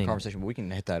totally different thing. conversation, but we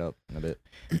can hit that up in a bit.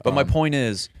 But my point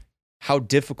is how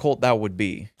difficult that would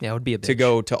be Yeah, it would be a bitch. to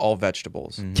go to all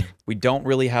vegetables. Mhm. We don't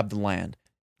really have the land.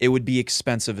 It would be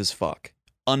expensive as fuck.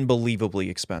 Unbelievably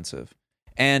expensive.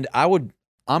 And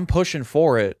I'm pushing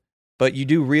for it, But you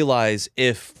do realize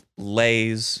if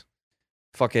Lay's,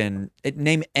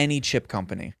 name any chip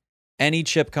company,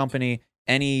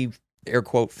 any air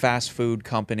quote fast food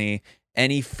company,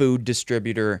 any food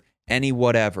distributor, any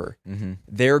whatever,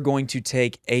 they're going to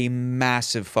take a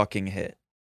massive fucking hit,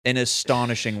 an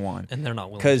astonishing one. And they're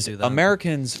not willing to Because do that.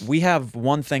 Americans, we have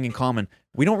one thing in common.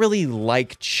 We don't really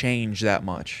like change that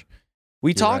much.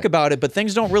 We talk about it, but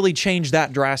things don't really change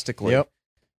that drastically. Yep.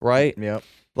 Right? Yep.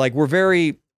 Like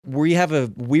we have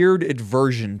a weird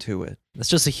aversion to it. It's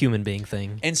just a human being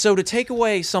thing. And so to take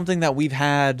away something that we've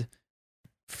had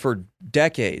for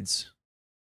decades,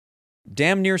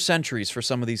 damn near centuries for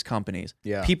some of these companies,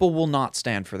 people will not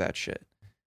stand for that shit.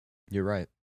 You're right.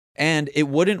 And it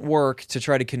wouldn't work to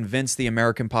try to convince the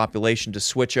American population to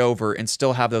switch over and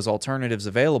still have those alternatives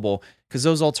available, because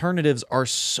those alternatives are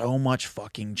so much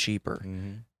fucking cheaper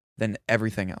than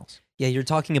everything else. Yeah, you're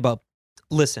talking about.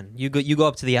 Listen, you go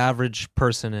up to the average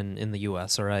person in the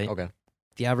U.S. All right. Okay.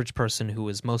 The average person who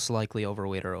is most likely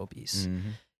overweight or obese.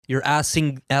 You're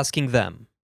asking them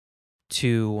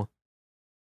to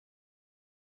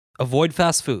avoid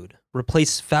fast food,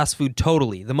 replace fast food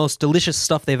totally, the most delicious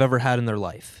stuff they've ever had in their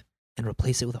life, and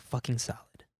replace it with a fucking salad.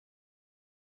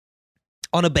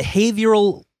 On a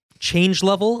behavioral change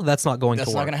level, that's not going to work.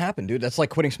 That's not going to happen, dude. That's like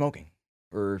quitting smoking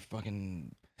or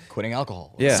fucking quitting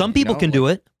alcohol. Yeah. Some people can do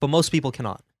it, but most people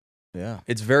cannot. Yeah.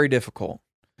 It's very difficult.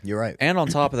 You're right. And on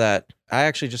top of that, I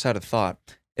actually just had a thought.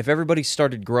 If everybody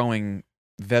started growing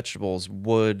vegetables,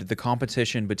 would the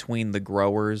competition between the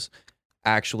growers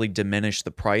actually diminish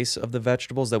the price of the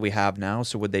vegetables that we have now?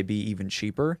 So would they be even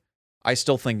cheaper? I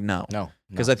still think no. No.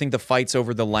 Because I think the fights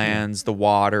over the lands, the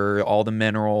water, all the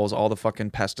minerals, all the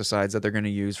fucking pesticides that they're going to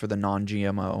use for the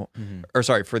non-GMO, or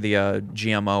sorry, for the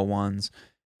GMO ones,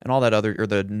 and all that other, or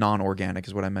the non-organic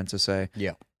is what I meant to say.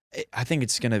 Yeah. I think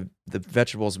the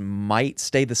vegetables might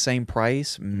stay the same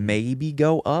price, maybe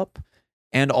go up.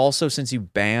 And also, since you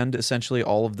banned essentially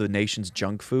all of the nation's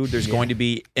junk food, there's going to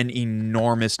be an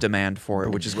enormous demand for it,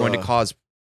 which is going to cause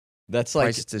that's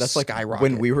like skyrocket.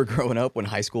 when we were growing up, when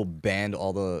high school banned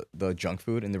all the junk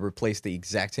food and they replaced the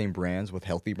exact same brands with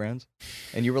healthy brands.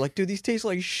 And you were like, dude, these taste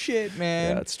like shit,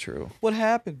 man. Yeah, that's true. What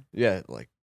happened? Yeah, like,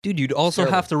 Dude, you'd also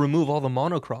terrible. have to remove all the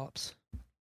monocrops.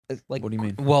 Like, what do you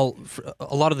mean? Well,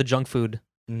 a lot of the junk food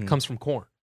comes from corn,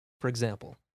 for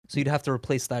example. So you'd have to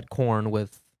replace that corn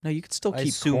with. No, you could still I keep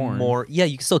assume corn. more. Yeah,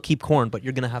 you can still keep corn, but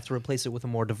you're gonna have to replace it with a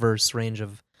more diverse range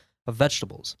of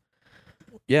vegetables.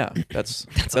 Yeah, that's a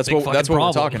big what fucking we're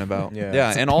problem. talking about. Yeah. Yeah,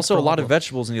 It's a and big also a lot of problem.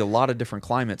 vegetables need a lot of different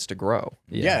climates to grow.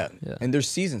 yeah. And there's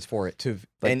seasons for it too.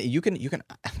 Like- And you can,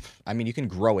 I mean, you can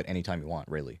grow it anytime you want,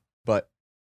 really. But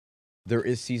there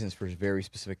is seasons for very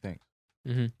specific things.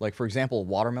 Like, for example,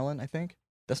 watermelon, I think.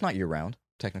 That's not year round,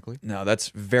 technically. No, that's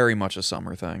very much a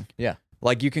summer thing. Yeah.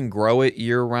 Like you can grow it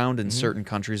year round in certain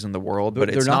countries in the world, but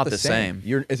it's They're not the same.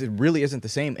 It really isn't the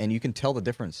same, and you can tell the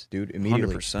difference, dude,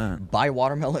 immediately. 100%. Buy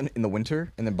watermelon in the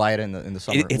winter, and then buy it in the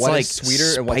summer. It's One like is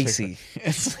sweeter and one tastes spicy.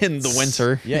 It's in the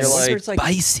winter. Yeah, You're in the winter like, it's like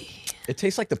Spicy. it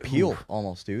tastes like the peel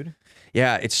almost, dude.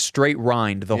 yeah, it's straight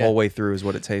rind the whole way through is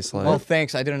what it tastes like. Oh,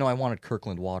 thanks. I didn't know I wanted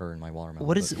Kirkland water in my watermelon.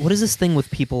 What is this thing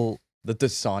with people the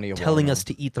Dasani of telling watermelon. us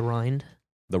to eat the rind?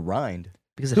 the rind?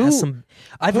 Because it Who- has some.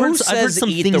 I've who heard says some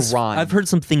eat the things. rind? I've heard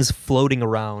some things floating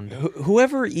around.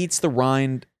 Whoever eats the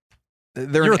rind,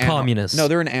 they're You're an a communist. No,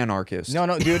 they're an anarchist. No,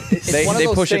 dude. It's They- one of they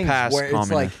those push it things past where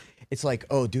communist. it's like,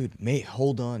 oh, dude, mate,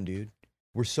 hold on, dude.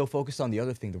 We're so focused on the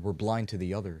other thing that we're blind to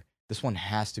the other. This one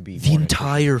has to be The more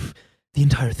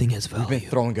entire thing has value. We've been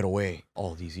throwing it away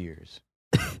all these years.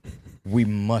 We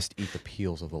must eat the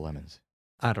peels of the lemons.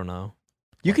 I don't know.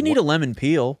 You can eat a lemon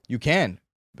peel. You can,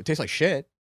 but it tastes like shit.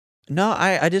 No,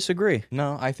 I disagree.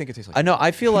 No, I think it tastes like I know.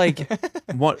 I feel like,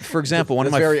 for example, one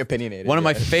of That's my very opinionated. one of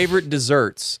my yeah. favorite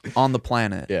desserts on the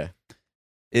planet Yeah.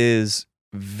 is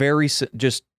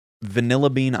just vanilla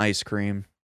bean ice cream,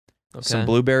 Okay. some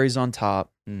blueberries on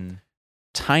top,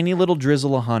 tiny little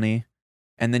drizzle of honey,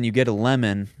 and then you get a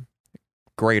lemon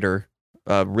grater,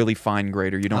 a really fine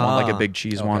grater. You don't want like a big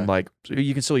cheese one. okay. Like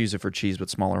you can still use it for cheese with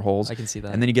smaller holes, I can see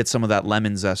that. and then you get some of that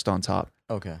lemon zest on top.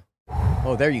 Okay.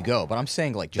 Oh, there you go. But I'm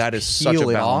saying like just That is peel such a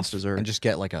it balanced off dessert. and just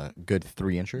get like a good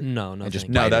 3-incher. no, and just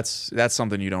thank No, you. bite that's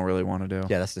something you don't really want to do.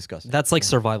 Yeah, that's disgusting. That's like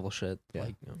survival shit. Yeah.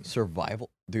 Like, Survival,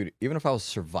 dude. Even if I was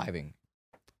surviving,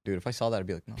 dude, if I saw that, I'd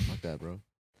be like, no, fuck that, bro.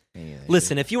 Yeah,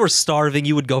 listen, if you were starving,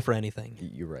 you would go for anything.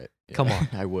 you're right. Yeah. Come on.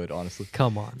 I would honestly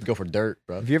Come on. go for dirt,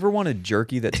 bro. Have you ever wanted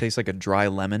jerky that tastes like a dry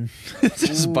lemon?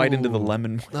 Just bite into the Ooh.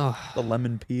 lemon, Ugh. the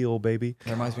lemon peel, baby.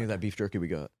 That reminds me of that beef jerky we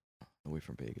got away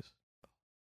from Vegas.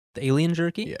 The alien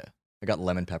jerky? Yeah, I got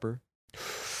lemon pepper.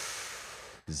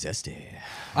 Zesty.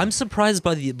 I'm surprised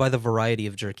by the variety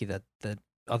of jerky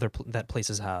that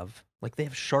places have. Like they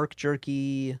have shark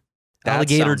jerky, That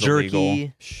alligator sounds jerky,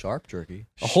 illegal. Shark jerky.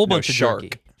 a whole No, bunch of shark.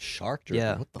 jerky. Shark jerky.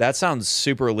 Yeah. What the That sounds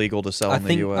super illegal to sell in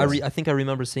the U.S. I think I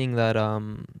remember seeing that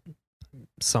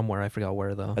somewhere. I forgot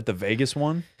where though. At the Vegas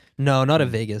one? No, not at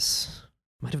Vegas.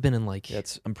 Might have been in like.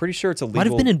 I'm pretty sure it's illegal. Might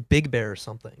have been in Big Bear or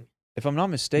something. If I'm not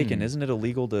mistaken, Hmm. isn't it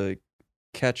illegal to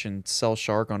catch and sell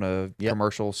shark on a Yep.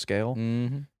 commercial scale?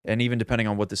 Mm-hmm. And even depending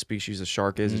on what the species of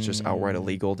shark is, it's just outright Mm.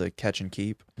 illegal to catch and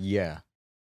keep. Yeah.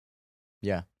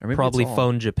 Yeah. Or maybe Probably it's all-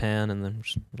 phone Japan and then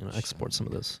just, export some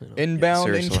of this. Inbound,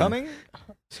 seriously. incoming.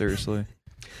 Seriously.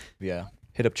 Yeah.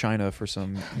 Hit up China for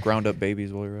some ground up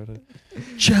babies while you're at it.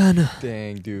 China.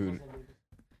 Dang, dude.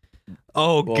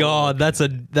 Oh Whoa. God, that's a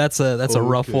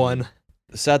rough Okay. one.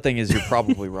 The sad thing is you're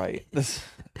probably right. That's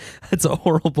That's a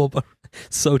horrible, but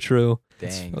so true.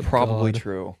 Dang. Oh, probably God.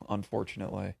 true,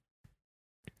 unfortunately.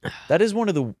 That is one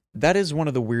of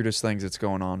the weirdest things that's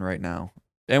going on right now.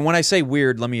 And when I say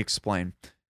weird, let me explain.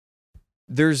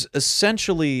 There's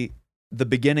essentially the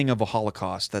beginning of a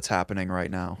Holocaust that's happening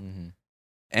right now,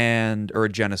 Mm-hmm. or a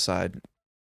genocide.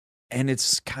 And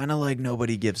it's kind of like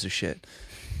nobody gives a shit.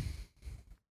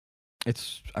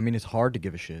 It's hard to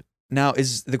give a shit. Now,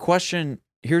 here's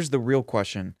the real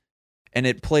question, and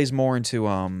it plays more into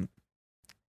I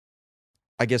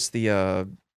guess the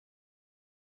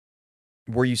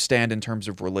where you stand in terms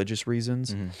of religious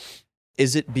reasons. Mm-hmm.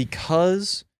 Is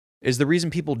the reason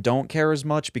people don't care as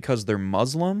much because they're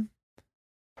Muslim?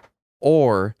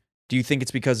 Or do you think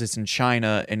it's because it's in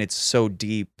China and it's so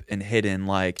deep and hidden,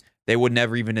 like they would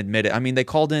never even admit it? I mean, they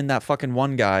called in that fucking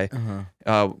one guy.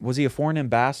 Was he a foreign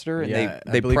ambassador? And Yeah,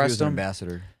 I they believe he pressed was an him.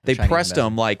 ambassador. They Chinese pressed ambassador.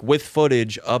 him like with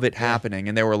footage of it happening,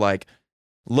 and they were like,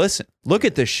 "Listen, look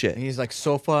at this shit." And he's like,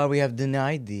 so far we have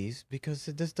denied these because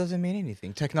this doesn't mean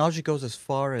anything. Technology goes as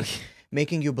far as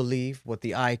making you believe what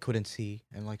the eye couldn't see,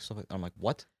 and like stuff. I'm like,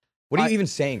 what? What are you even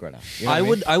saying right now? You know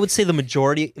what mean? I would say the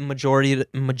majority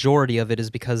of it is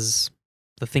because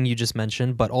the thing you just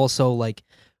mentioned, but also like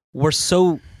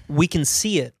we can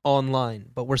see it online,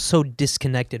 but we're so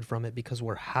disconnected from it because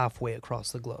we're halfway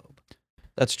across the globe.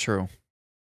 That's true.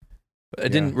 It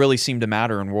didn't really seem to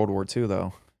matter in World War II,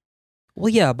 though. Well,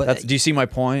 yeah, but Do you see my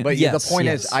point? But Yes, the point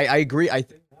is, yes. I agree. Thing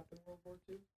happened in World War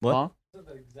II? What? Huh? Is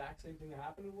that the exact same thing that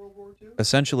happened in World War II?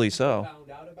 Essentially so. Found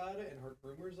out about it and heard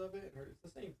rumors of it, and heard it's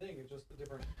the same thing. It's just a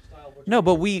different style. Of what No, you're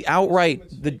but doing. we If you outright assume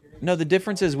it's fake, you're gonna the see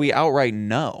difference it. is we outright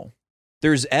know.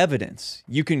 There's evidence.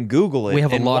 You can Google it We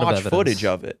have a and lot of watch evidence. footage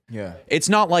of it. Yeah. It's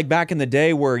not like back in the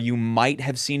day where you might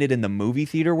have seen it in the movie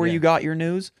theater where Yeah. you got your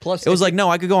news. Plus, It was if- like,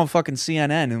 no, I could go on fucking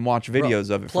CNN and watch Bro,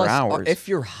 videos of it plus, for hours. if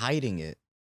you're hiding it,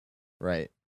 right?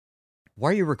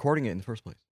 Why are you recording it in the first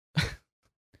place?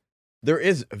 There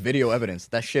is video evidence.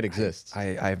 That shit exists. I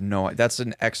have no. That's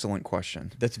an excellent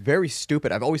question. That's very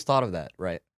stupid. I've always thought of that,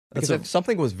 right? That's Because if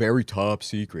something was very top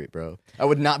secret, bro, I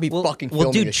would not be fucking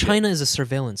filming dude, this shit, China is a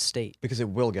surveillance state. because it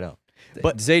will get out.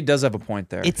 But Zayd does have a point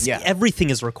there. It's Yeah. everything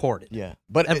is recorded. Yeah,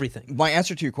 but Everything. my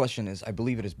answer to your question is, I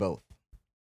believe it is both.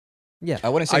 Yeah. I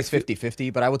wouldn't say I it's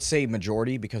 50-50, but I would say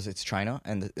majority because it's China,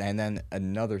 and then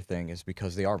another thing is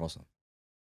because they are Muslim.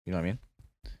 You know what I mean?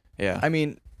 yeah. I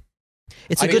mean,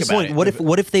 It's a think good about point. it.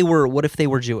 What if they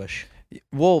were Jewish?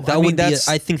 Well, That I mean, would be that's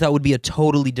I think that would be a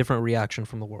totally different reaction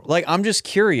from the world. like I'm just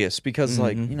curious because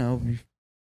like Mhm. you know,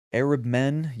 Arab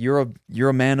men, you're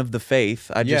a man of the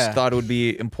faith. I just Yeah. thought it would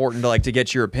be important to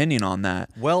get your opinion on that.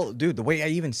 well, dude, the way I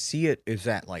even see it is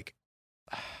that like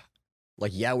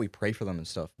yeah, we pray for them and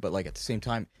stuff, but like at the same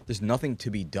time, there's nothing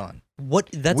to be done.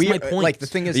 That's We my are- point. Like the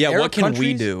thing is, Yeah, Arab what can we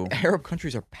countries- do? Arab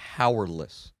countries are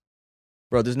powerless,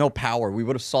 bro. There's no power. We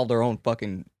would have solved our own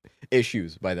fucking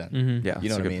issues by then. Mhm. Yeah, You know that's a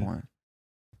what I good mean? point.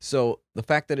 So the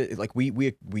fact that it like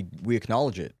we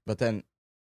acknowledge it, but then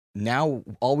now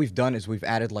all we've done is we've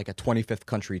added like a 25th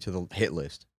country to the hit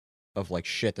list of like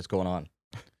shit that's going on.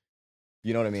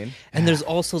 You know what I mean? And there's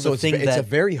also So the it's, thing it's that a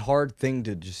very hard thing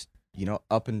to just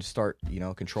up and start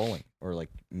controlling or like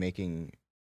making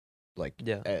like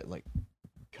like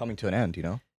coming to an end.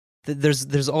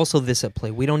 there's also this at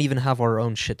play. We don't even have our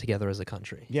own shit together as a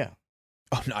country. Yeah.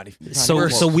 Oh, not even. So We're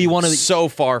so we want to. so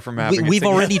far from having. We've it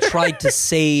already tried to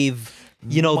save the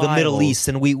Middle Miles. East,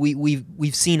 and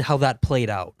we've seen how that played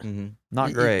out. Mm-hmm.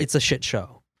 not great. It's a shit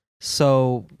show.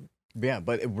 So Yeah,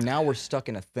 but now we're stuck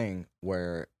in a thing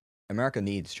where America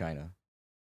needs China,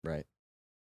 right?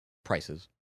 Prices,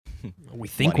 we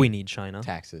think Money. we need China.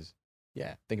 taxes.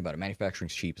 Yeah, think about it.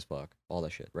 Manufacturing's cheap as fuck. All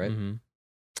that shit, right? Mhm.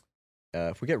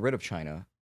 If we get rid of China,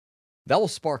 that will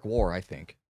spark war, I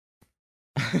think.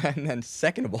 And then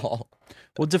second of all,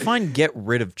 Well, define get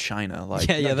rid of China. Like,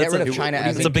 yeah, get that's rid a, of China what do you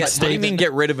as mean that's a big what do you statement. mean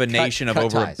get rid of a nation of cut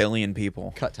over ties. 1 billion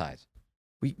people? Cut ties.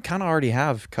 We kind of already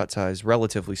have cut ties,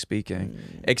 relatively speaking,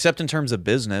 except in terms of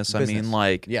business. I mean, Business.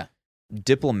 like, Yeah.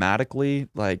 diplomatically,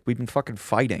 like, we've been fucking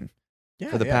fighting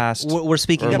for the past. We're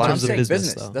speaking Or in Yeah, but I'm terms of saying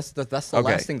business, though, That's the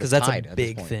Okay. last thing because that's that's tied a at this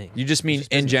big point. thing. You just mean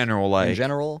just in business. general, like In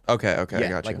general, Okay, I yeah.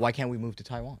 got you. Like, why can't we move to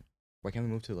Taiwan? Why can't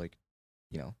we move to like,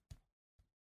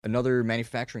 another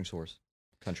manufacturing source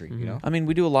country? You Mhm. know. I mean,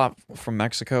 we do a lot from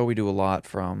Mexico. We do a lot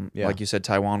from, Yeah. like you said,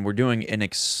 Taiwan. We're doing an Yeah,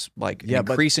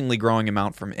 but- increasingly growing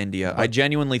amount from India. I But-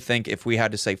 genuinely think if we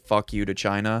had to say "fuck you" to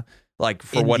China, like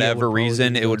for India whatever would probably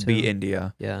reason, be it would be go-to.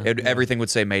 India. Yeah. It, Everything would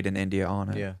say "Made in India" on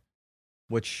it. Yeah.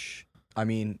 Which, I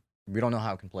mean, we don't know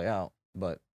how it can play out,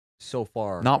 but so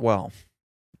far, Not well.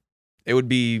 It would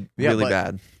be Yeah, really but-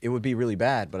 bad. it would be really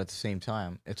bad. But at the same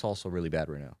time, it's also really bad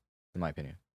right now, in my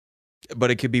opinion.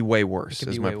 But it could be way It worse. could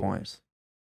Is be my way point. worse.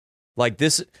 Like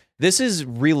this is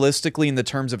realistically in the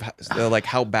terms of like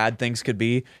how bad things could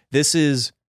be. This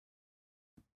is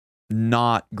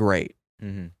not great.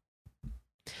 Mm-hmm.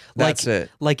 That's it.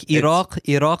 Like Iraq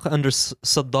under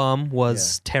Saddam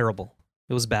was terrible.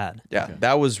 It was bad. Yeah, Okay.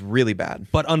 that was really bad.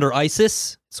 But under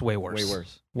ISIS, it's way worse. Way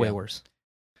worse. Way Yeah. worse.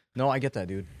 No, I get that,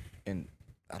 dude. And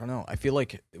I don't know. I feel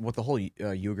like with the whole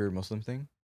Uyghur Muslim thing.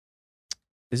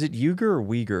 Is it Uyghur or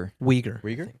Uyghur? Uyghur.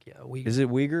 Uyghur? I think, yeah, Uyghur. Is it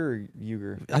Uyghur or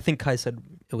Uyghur? I think Kai said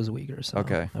it was Uyghur, so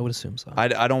Okay. I would assume so. I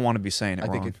don't want to be saying it I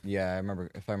wrong. think I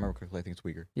remember. If I remember correctly, I think it's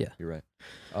Uyghur. Yeah. You're right.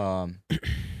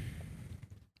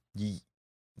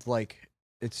 Like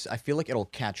I feel like it'll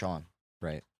catch on,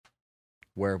 right?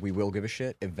 Where we will give a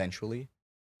shit eventually.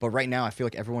 But right now, I feel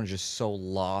like everyone's just so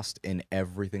lost in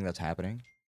everything that's happening,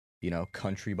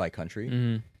 country by country.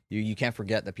 Mhm. You can't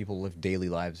forget that people live daily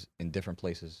lives in different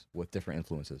places with different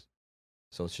influences.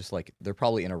 So it's just like they're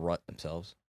probably in a rut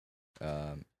themselves.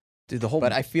 Dude, the whole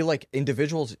But I feel like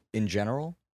individuals in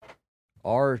general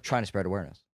are trying to spread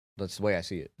awareness. That's the way I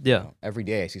see it. Yeah. Every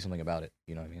day I see something about it.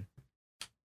 You know what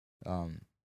I mean?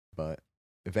 But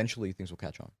eventually things will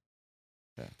catch on.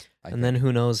 Yeah. And then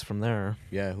who knows from there?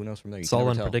 yeah, who knows from there? You It's can all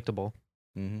never tell. unpredictable.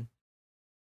 Mm-hmm.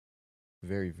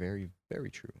 Very, very, very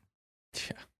true.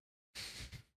 Yeah.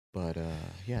 But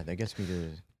yeah, that gets me to.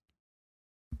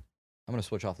 I'm gonna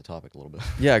switch off the topic a little bit.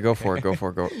 Yeah, go for it. Go for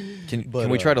it. Go. Can But,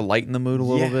 we try to lighten the mood a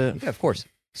little bit? Yeah, of course.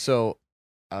 So,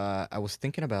 I was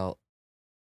thinking about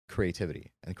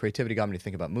creativity, and creativity got me to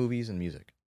think about movies and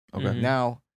music. Okay. Mhm.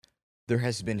 Now, there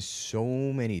has been so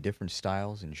many different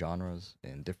styles and genres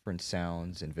and different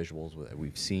sounds and visuals that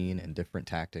we've seen and different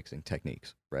tactics and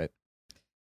techniques, right?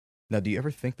 Now, do you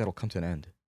ever think that'll come to an end?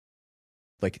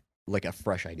 Like a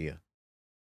fresh idea.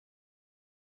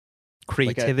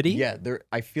 Creativity? Yeah,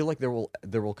 I feel like there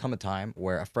will come a time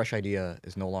where a fresh idea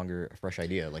is no longer a fresh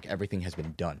idea. Like everything has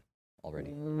been done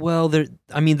already. Well, there's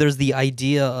the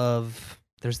idea of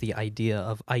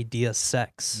idea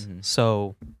sex. Mhm.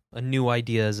 So a new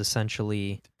idea is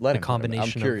essentially Let a him.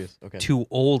 combination I'm curious. Okay. two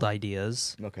old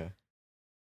ideas. Okay.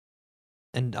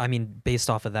 And I mean, based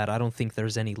off of that, I don't think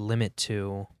there's any limit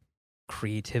to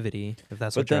creativity, if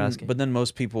that's what you're asking. But then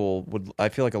most people would. I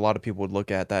feel like a lot of people would look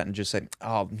at that and just say,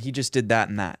 "Oh, he just did that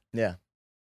and that." Yeah.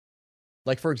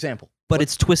 Like for example. But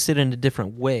it's twisted in a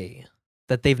different way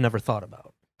that they've never thought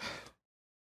about.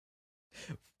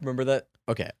 Remember that?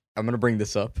 Okay, I'm gonna bring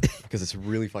this up because it's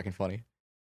really fucking funny.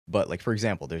 But like for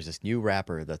example, there's this new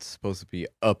rapper that's supposed to be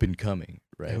up and coming,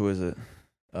 right? Who is it?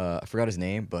 I forgot his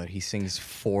name, but he sings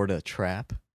Florida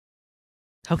Trap.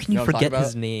 How can You you know what I'm talking forget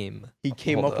his about? name? He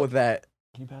came Hold up up. with that.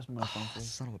 Can you pass me my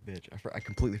Son of a bitch! I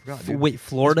completely forgot. Dude. Wait, It's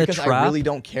Florida because Trap? I really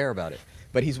don't care about it.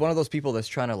 But he's one of those people that's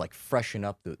trying to like freshen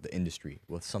up the industry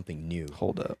with something new.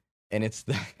 Hold up. And it's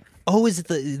the Oh, is it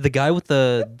the guy with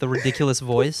the ridiculous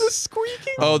voice?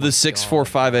 squeaking. Oh, my the God,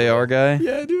 645 AR guy.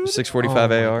 Yeah, dude.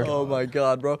 645 Oh my AR. Oh my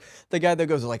god, bro! The guy that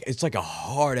goes like, it's like a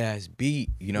hard ass beat,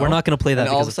 you know. We're not gonna play that And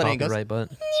all because of a of sudden he goes- copyright,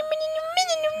 but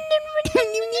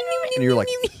and you're like,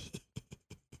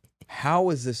 how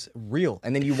is this real?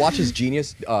 And then you watch his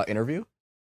Genius interview.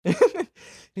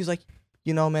 He's like,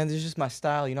 man, this is just my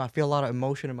style. I feel a lot of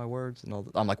emotion in my words and all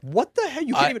that. I'm like, what the hell?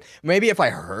 You can't even. Maybe if I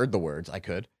heard the words, I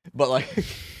could, but like,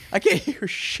 I can't hear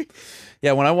shit.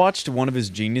 Yeah, when I watched one of his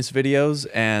Genius videos,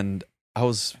 and I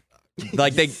was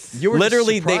like, they You were just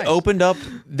literally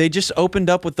surprised. they just opened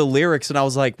up with the lyrics, and I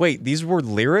was like, wait, these were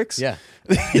lyrics? Yeah,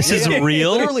 this is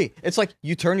real. literally, it's like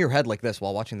you turn your head like this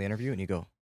while watching the interview, and you go,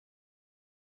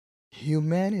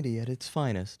 humanity at its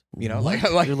finest. Like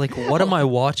You're like, what am I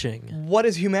watching? what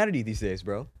is humanity these days,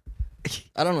 bro?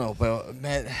 I don't know, but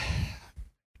man,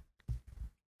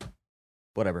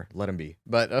 whatever, let him be.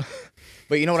 But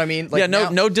you know what I mean? Like, yeah, no, now,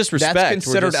 no disrespect. That's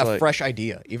We're considered just a like- fresh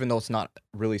idea, even though it's not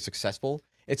really successful.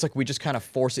 It's like we just kind of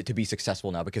force it to be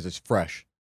successful now because it's fresh.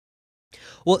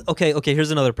 Well, okay.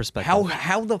 Here's another perspective.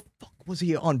 How the fuck was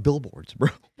he on billboards, bro?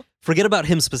 Forget about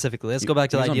him specifically. Let's go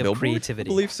back to the He was on idea of Billboard? I creativity.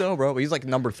 believe so, bro. He's like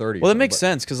number 30. Well, that makes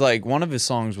sense because like one of his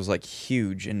songs was like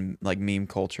huge in like meme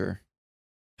culture.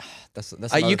 That's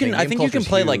You can, I think you can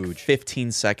play like huge.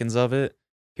 15 seconds of it.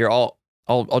 Here, I'll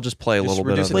just play a Just little bit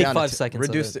reduce of it it. Play down to 5 t- seconds of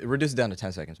Reduce it. reduce it down to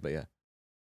 10 seconds, but yeah.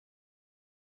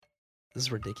 This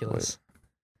is ridiculous.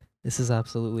 This is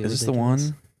absolutely Is this the ridiculous.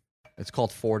 one? It's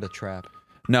called For the Trap.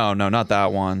 No, not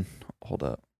that one. Hold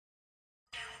up.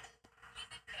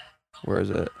 Where is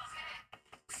it?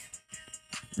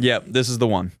 Yep, this is the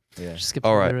one. Yeah. Just skip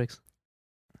All the right. lyrics.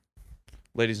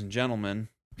 Ladies and gentlemen,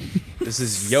 this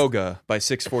is Yoga by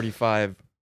 645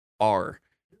 R.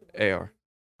 AR.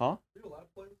 Huh?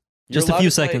 Just a few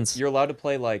seconds. You're allowed to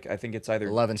play like, I think it's either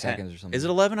 11 10 seconds or something. Is it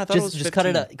 11? I thought it was Just 15. cut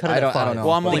it at I don't 5. know.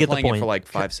 Well, I'm They only get the playing it point. for like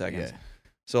 5 seconds. Yeah.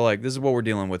 So like, this is what we're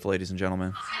dealing with, ladies and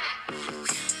gentlemen.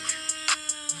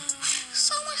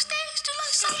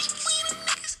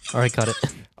 All right, cut it.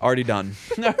 Already done.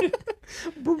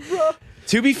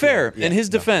 To be fair, Yeah, in his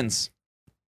no. defense,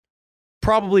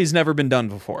 probably has never been done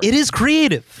before. It is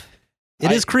creative.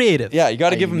 It is creative. Yeah, you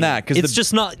got to I give him mean, that because It's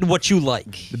just not what you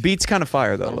like. the beat's kind of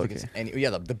fire I though. don't think Loki. it's any,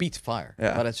 yeah, the beat's fire.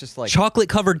 Yeah. But it's just like,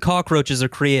 Chocolate-covered cockroaches are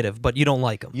creative, but you don't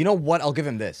like them. you know what? I'll give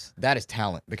him this. That is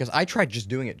talent. Because I tried just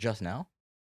doing it just now.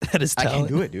 That is I talent. can't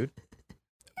do it, dude.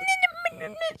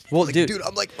 Well, Like, dude,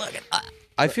 I'm like, fucking.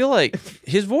 I feel like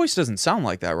his voice doesn't sound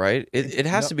like that, right? It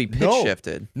has No- to be pitch no.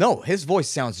 shifted. No, his voice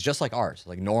sounds just like ours,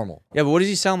 like normal. Yeah, but what does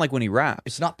he sound like when he raps?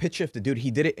 It's not pitch shifted, dude. He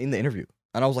did it in the interview.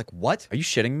 And I was like, what? Are you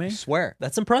shitting I me? swear.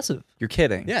 That's impressive. You're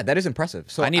kidding. Yeah, that is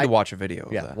impressive. So I need to watch a video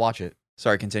of Yeah, that. watch it.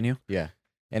 Sorry, continue. Yeah.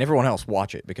 And everyone else,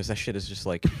 watch it because that shit is just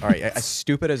like, all right, as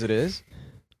stupid as it is,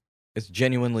 it's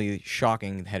genuinely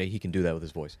shocking that he can do that with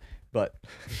his voice. But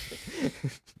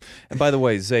And by the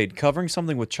way, Zayd, covering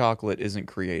something with chocolate isn't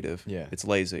creative. Yeah. It's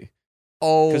lazy.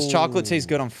 oh, Because chocolate tastes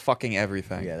good on fucking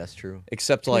everything. Yeah, that's true.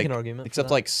 Except Can make like an argument for except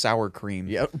that. like sour cream.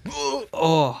 Yeah.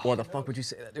 Oh, What the fuck would you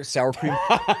say that? There's sour cream.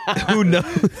 who knows?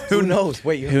 Who knows?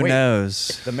 Wait, Who wait.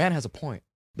 knows? The man has a point.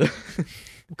 What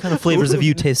kind of flavors have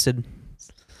you tasted?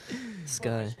 This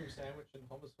guy. Ice cream sandwich and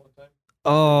hummus one time.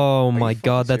 Oh you my fucking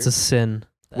god, that's a serious? sin.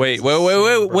 That Wait, is a wait,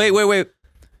 sin, wait, bro. wait.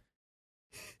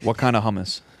 What kind of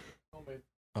hummus? Homemade.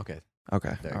 Okay.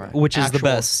 Okay, There you all go. right. Which is the Actual-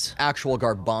 best? Actual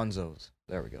garbanzos.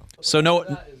 There we go. But So the no- point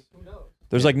of that is, who knows?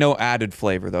 There's like no added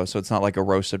flavor though, so it's not like a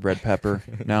roasted red pepper.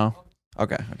 No.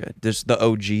 Okay, okay. Just the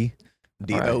OG,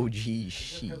 The All right. OG Just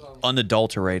sheet. 'cause I'm-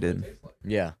 unadulterated. It tastes like.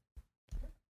 Yeah.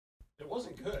 It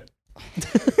wasn't good.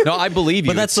 No, I believe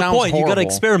you. But that's It the sounds point. You gotta horrible.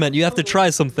 experiment. You have to try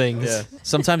some things. Yeah.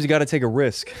 Sometimes you got to take a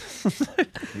risk.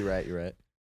 You're right. You're right.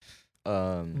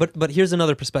 But here's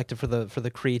another perspective for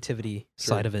the creativity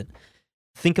Sure. side of it.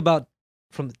 Think about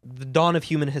from the dawn of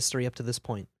human history up to this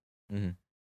point. Mhm.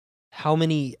 How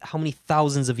many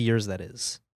thousands of years that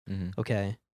is? Mhm.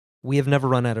 Okay, we have never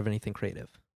run out of anything creative.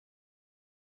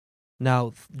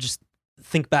 Now, just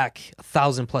think back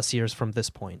 1,000+ years from this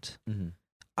point. Mhm.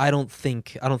 I don't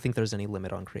think there's any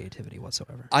limit on creativity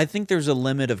whatsoever. I think there's a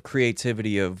limit of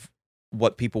creativity of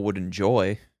what people would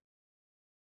enjoy.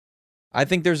 I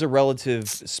think there's a relative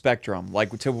spectrum,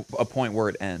 like to a point where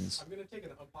it ends. I'm gonna take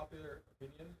an unpopular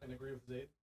opinion and agree with Zayd.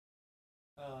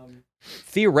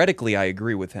 Theoretically, I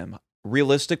agree with him.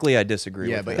 Realistically, I disagree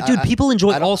Yeah, with but him. Dude, people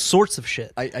enjoy I don't- all sorts of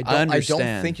shit. I don't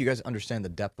understand. think you guys understand the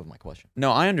depth of my question.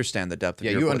 No, I understand the depth of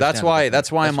Yeah, your you point. understand. That's the why. depth of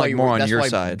That's why I'm like you more were- on that's your why-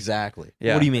 side. Exactly.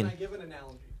 Yeah. What do you Can mean? I give an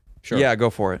analogy? Sure. Yeah, go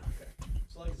for it.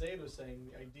 So like Zayd was saying,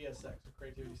 the idea sex or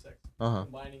creativity sex, Uh-huh.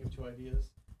 combining of two ideas.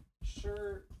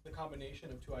 Sure, the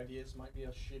combination of two ideas might be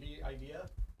a shitty idea,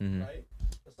 Mhm. right?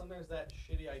 But sometimes that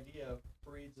shitty idea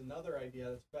breeds another idea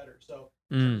that's better. So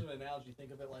in Mm. terms of an analogy,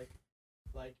 think of it like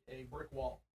a brick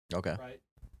wall, Okay. right?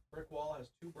 Brick wall has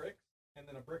two bricks and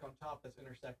then a brick on top that's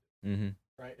intersected, Mm-hmm.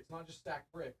 right? It's not just stacked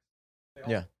bricks; they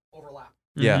all Yeah. overlap.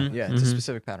 Yeah. Mhm, Yeah, it's a mhm.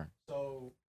 specific pattern.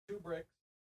 So two bricks,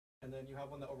 and then you have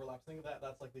one that overlaps. Think of that.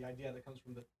 That's like the idea that comes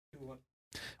from the two one.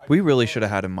 We really should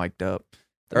have had him mic'd up,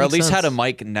 That or at makes least had a sense.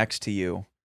 mic next to you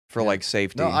for Yeah. like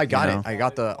safety. No, I got you know? it. I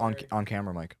got the on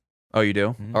camera mic. Oh, you do?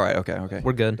 Mhm. All right. Okay. Okay.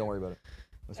 We're good. Don't worry about it.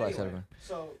 That's why I said Anyway, it.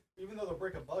 so even though the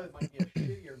brick above it might be a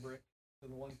shittier brick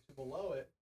than the one two below it,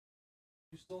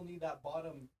 you still need that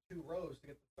bottom two rows to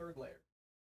get the third layer,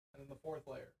 and then the fourth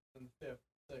layer, and the fifth,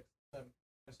 sixth, seventh.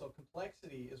 And so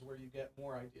complexity is where you get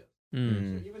more ideas.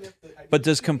 Mm. So even if the idea But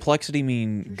does two- complexity two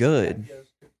mean shitty good? ideas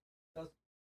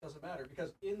doesn't matter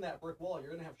because in that brick wall you're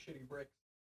gonna have shitty bricks.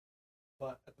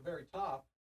 but at the very top,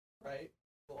 right,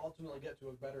 we'll ultimately get to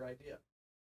a better idea.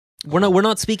 We're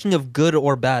not speaking of good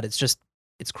or bad. It's just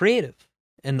it's creative,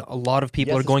 and a lot of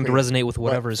people Yes, are it's going to creative. resonate with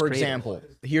whatever But is for creative. example,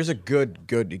 here's a good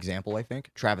example. I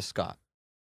think Travis Scott.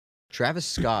 Travis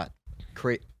Scott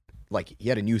he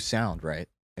had a new sound, right?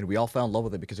 And we all fell in love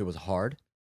with it because it was hard,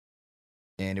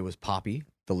 and it was poppy.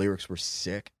 The lyrics were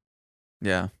sick.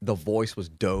 Yeah. The voice was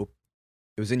dope.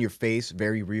 It was in your face,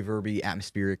 very reverby,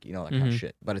 atmospheric, that kind of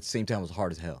shit. But at the same time, it was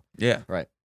hard as hell. Yeah. Right.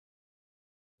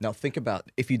 Now think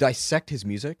about, if you dissect his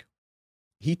music,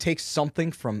 he takes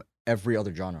something from every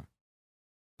other genre.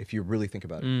 If you really think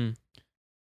about it. Mm.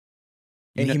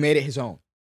 And he made it his own.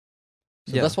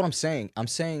 So Yeah. that's what I'm saying. I'm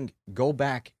saying go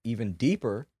back even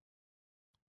deeper.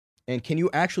 And can you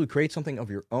actually create something of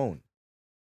your own?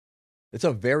 It's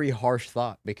a very harsh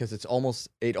thought because it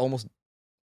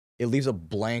leaves a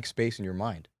blank space in your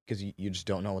mind because you just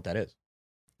don't know what that is.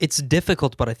 It's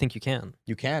difficult, but I think you can.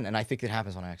 You can, and I think it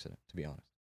happens on accident, to be honest.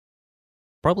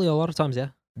 Probably a lot of times, yeah.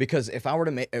 Because if I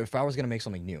was gonna make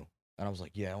something new, and I was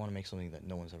like, yeah, I want to make something that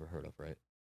no one's ever heard of, right?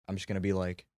 I'm just gonna be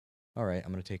like, all right,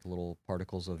 I'm gonna take little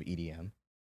particles of EDM,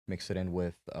 mix it in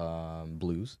with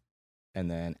blues, and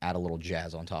then add a little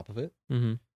jazz on top of it,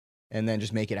 Mm-hmm. and then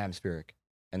just make it atmospheric,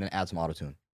 and then add some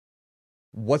autotune.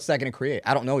 What's that gonna create?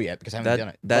 I don't know yet because I haven't done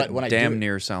it. That But when damn I do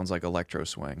near sounds like electro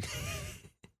swing.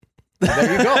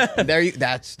 there you go.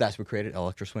 That's what created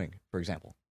electro swing, for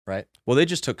example, right? Well, they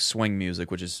just took swing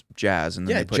music, which is jazz, and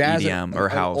then they put jazz EDM or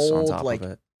and house on old, top like,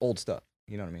 of it. old stuff.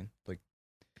 You know what I mean?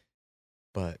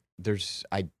 But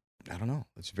I don't know.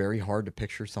 It's very hard to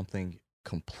picture something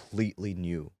completely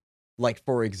new. Like,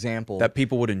 for example, That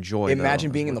people would enjoy. imagine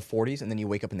though, being in is the 40s and then you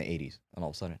wake up in the 80s, and all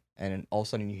of a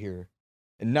sudden you hear,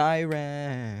 and I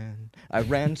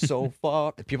ran so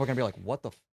far. People are gonna be like, what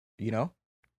the,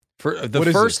 For the What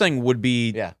is first this? thing would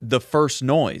be Yeah. the first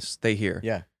noise they hear.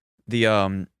 Yeah.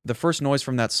 The first noise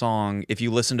from that song, if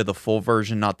you listen to the full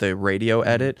version, not the radio Mm-hmm.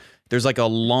 edit, there's like a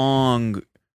long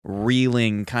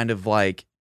reeling kind of like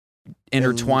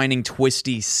intertwining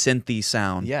twisty synthy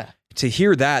sound. Yeah. To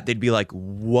hear that, they'd be like,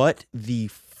 what the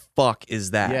fuck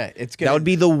is that? Yeah. It's That would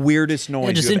be the weirdest noise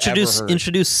Yeah, just you've ever heard.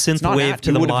 introduce It's not synthwave to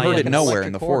you the would have heard it Mayans. nowhere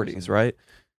in the Electric chords 40s, and- right?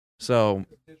 So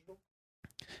Digital?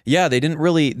 yeah, they didn't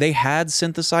really. They had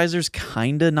synthesizers,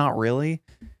 kinda, not really,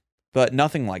 but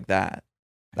nothing like that.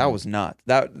 That was nuts.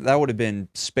 That would have been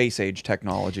space age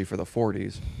technology for the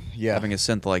 40s. Yeah. Having a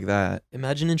synth like that.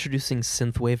 Imagine introducing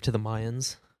synthwave to the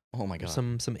Mayans. Oh my Or god.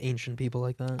 some ancient people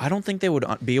like that. I don't think they would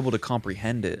be able to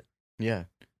comprehend it. Yeah.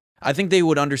 I think they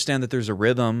would understand that there's a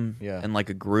rhythm Yeah. and like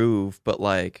a groove, but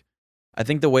like, I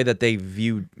think the way that they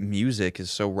view music is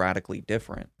so radically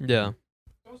different. Yeah.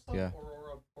 Don't some Yeah.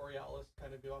 aurora borealis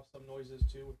kind of give off some noises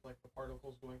too, with like the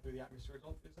particles going through the atmosphere?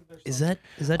 Isn't there Is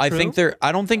some- that I true? think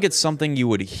I don't think it's something you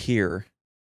would hear.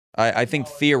 I think No,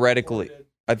 it's theoretically, recorded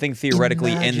I think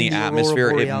theoretically in Imagine the aurora atmosphere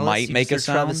it borealis, might you make just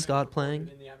a hear Travis sound. Scott playing.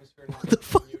 in the atmosphere, What the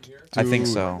fuck? you hear. I think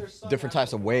Dude. so. There's some Different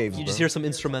types of waves, You bro. just hear some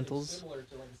something instrumentals. similar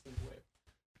to like a synth wave.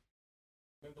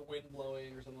 Maybe the wind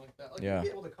blowing or something like that. Like, Yeah. you'd be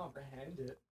able to comprehend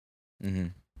it. Mm-hmm.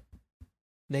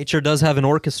 Nature does have an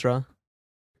orchestra.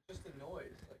 It's just a noise.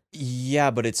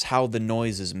 Yeah, but it's how the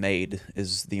noise is made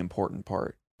is the important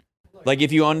part. Like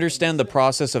if you understand the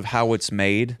process of how it's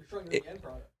made, You're showing them the end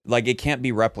product. like it can't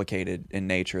be replicated in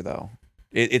nature though.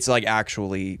 It's like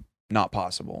actually not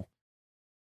possible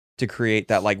to create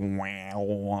that like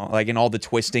wow, like in all the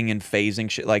twisting and phasing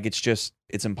shit. Like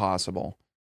it's impossible.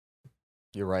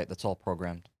 You're right. That's all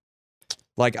programmed.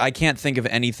 Like I can't think of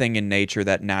anything in nature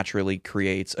that naturally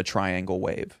creates a triangle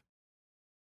wave.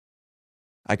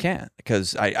 I can't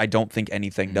because I don't think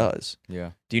anything does.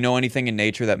 Yeah. Do you know anything in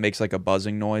nature that makes like a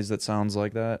buzzing noise that sounds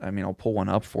like that? I mean, I'll pull one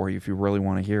up for you if you really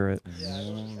want to hear it. Yeah, I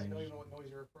don't even know what noise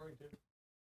you're referring to.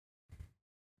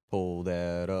 Pull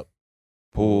that up.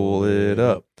 Pull it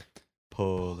up.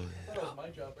 Pull it. I thought that was my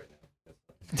job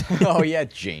right now. Oh yeah,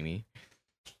 Jamie.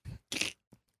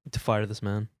 To fire this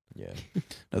man. Yeah.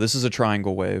 Now, this is a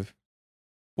triangle wave.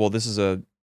 Well, this is a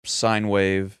sine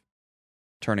wave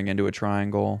turning into a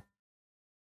triangle.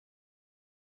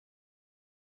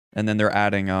 And then they're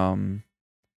adding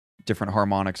different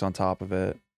harmonics on top of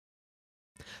it.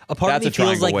 A part That's of a me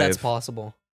feels triangle like that's wave.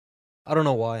 possible. I don't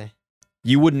know why.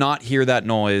 You would not hear that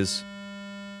noise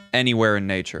anywhere in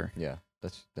nature Yeah.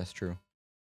 That's true.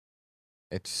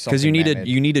 It's because something you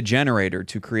man-made. need a generator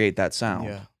to create that sound.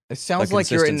 Yeah. It sounds A like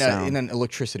you're in consistent sound. an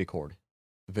electricity cord,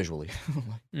 visually.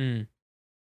 Mm.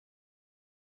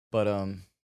 But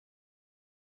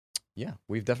yeah,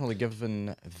 we've definitely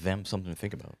given them something to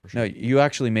think about. For sure. No, you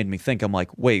actually made me think. I'm like,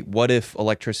 wait, what if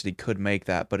electricity could make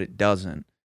that, but it doesn't?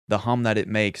 the hum that it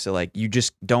makes. So like you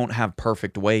just don't have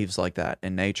perfect waves like that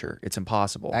in nature. It's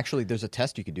impossible. Actually, there's a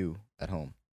test you could do at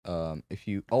home.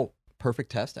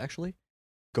 Perfect test actually.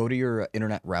 Go to your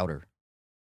internet router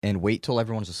and wait till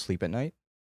everyone's asleep at night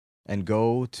and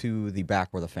go to the back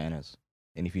where the fan is.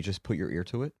 And if you just put your ear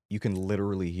to it, you can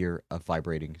literally hear a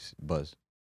vibrating buzz.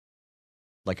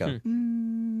 Like a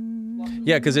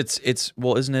Yeah, because it's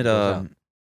well, isn't it Goes out.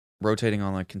 rotating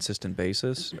on a consistent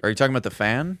basis? Are you talking about the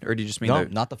fan, or do you just mean no, the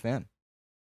not the fan.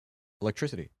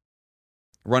 Electricity.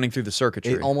 running through the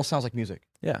circuitry? It almost sounds like music.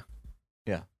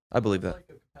 I believe that. Like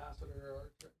a capacitor or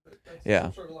that's Yeah.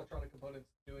 some sort of electronic components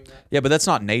doing that. Yeah, but that's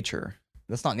not nature.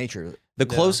 That's not nature. The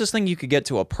Yeah. closest thing you could get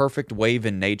to a perfect wave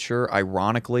in nature,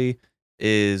 ironically,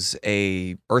 is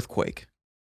a earthquake.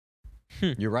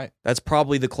 You're right. That's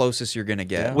probably the closest you're gonna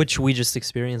get. Yeah. Which we just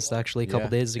experienced actually a couple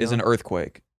Yeah. days ago. Is an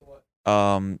earthquake. What?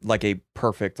 Like a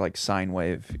perfect like sine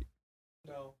wave.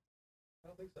 No, I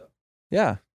don't think so.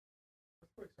 Yeah,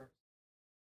 Earthquakes aren't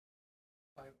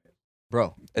sine waves.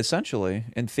 Bro, essentially,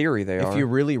 in theory, they are. if you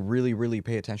really, really, really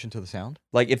pay attention to the sound,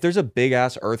 Like if there's a big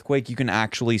ass earthquake, you can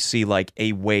actually see like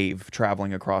a wave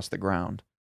traveling across the ground.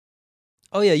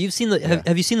 Oh yeah, you've seen the Yeah.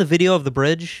 have you seen the video of the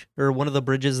bridge or one of the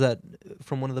bridges that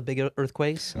from one of the big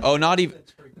earthquakes? Oh, not even.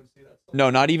 Its frequency, that's No,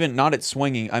 not it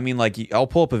swinging. I mean, like I'll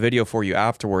pull up a video for you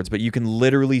afterwards, but you can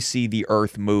literally see the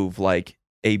Earth move like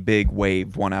a big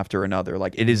wave, one after another.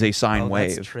 Like it is a sine Oh,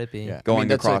 wave. that's trippy. yeah, Going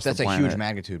that's across that's the a huge planet.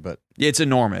 magnitude, but It's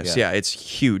enormous. Yeah. Yeah. It's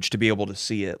huge to be able to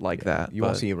see it like that. you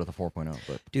won't but- see it with a 4.0.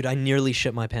 But Dude, I nearly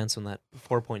shit my pants when that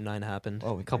 4.9 happened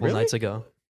Oh, a couple really? nights ago.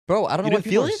 bro, I don't You know why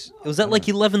didn't feel people it? It was at like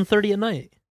 11:30 at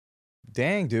night.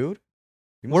 Dang, dude.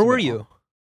 You must Where have were been you?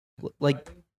 Like,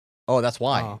 Oh, that's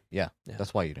why. Oh, yeah, yeah.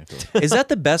 that's why you didn't feel it. Is that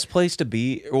the best place to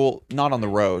be? Well, not on the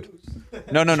road.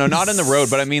 No, not in the road.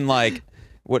 But I mean, like,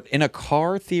 what in a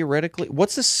car theoretically?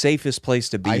 What's the safest place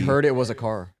to be? I heard it was a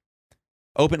car.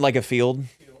 Open like a field.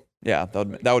 field. Yeah,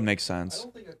 that would make I sense.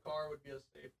 don't think a car would be a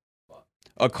safe spot.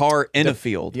 A car in a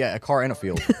field. Yeah, a car in a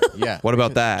field. Yeah. What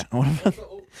about that? What about- Once the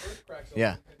earth cracks open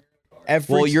Yeah. and you're in a car.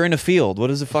 Every well, you're in a field. What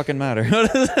does it fucking matter?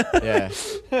 yeah.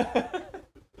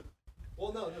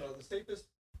 Well, no.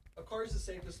 A car is the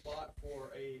safest spot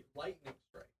for a lightning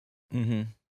strike. Mm-hmm.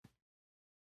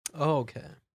 oh, okay.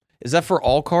 Is that for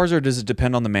all cars, or does it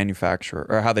depend on the manufacturer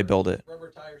or how they build it?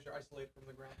 Rubber tires are isolated from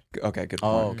the ground. Okay, good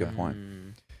point. Oh, Good point.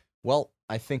 Mm. Well,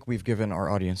 I think we've given our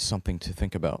audience something to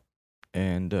think about,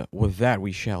 and with that,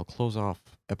 we shall close off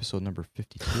episode number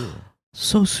 52.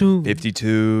 So soon.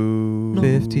 52.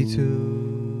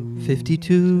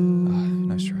 52.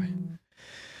 Nice try.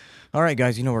 All right,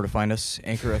 guys, you know where to find us: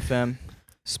 Anchor FM,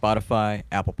 Spotify,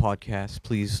 Apple Podcasts.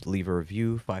 Please leave a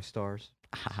review, 5 stars.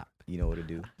 You know what to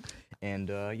do. And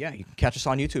yeah, you can catch us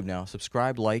on YouTube now.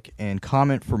 Subscribe, like, and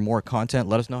comment for more content.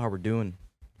 Let us know how we're doing.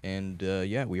 And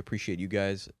yeah, we appreciate you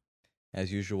guys.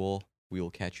 As usual, we will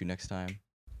catch you next time.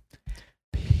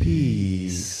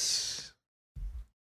 Peace.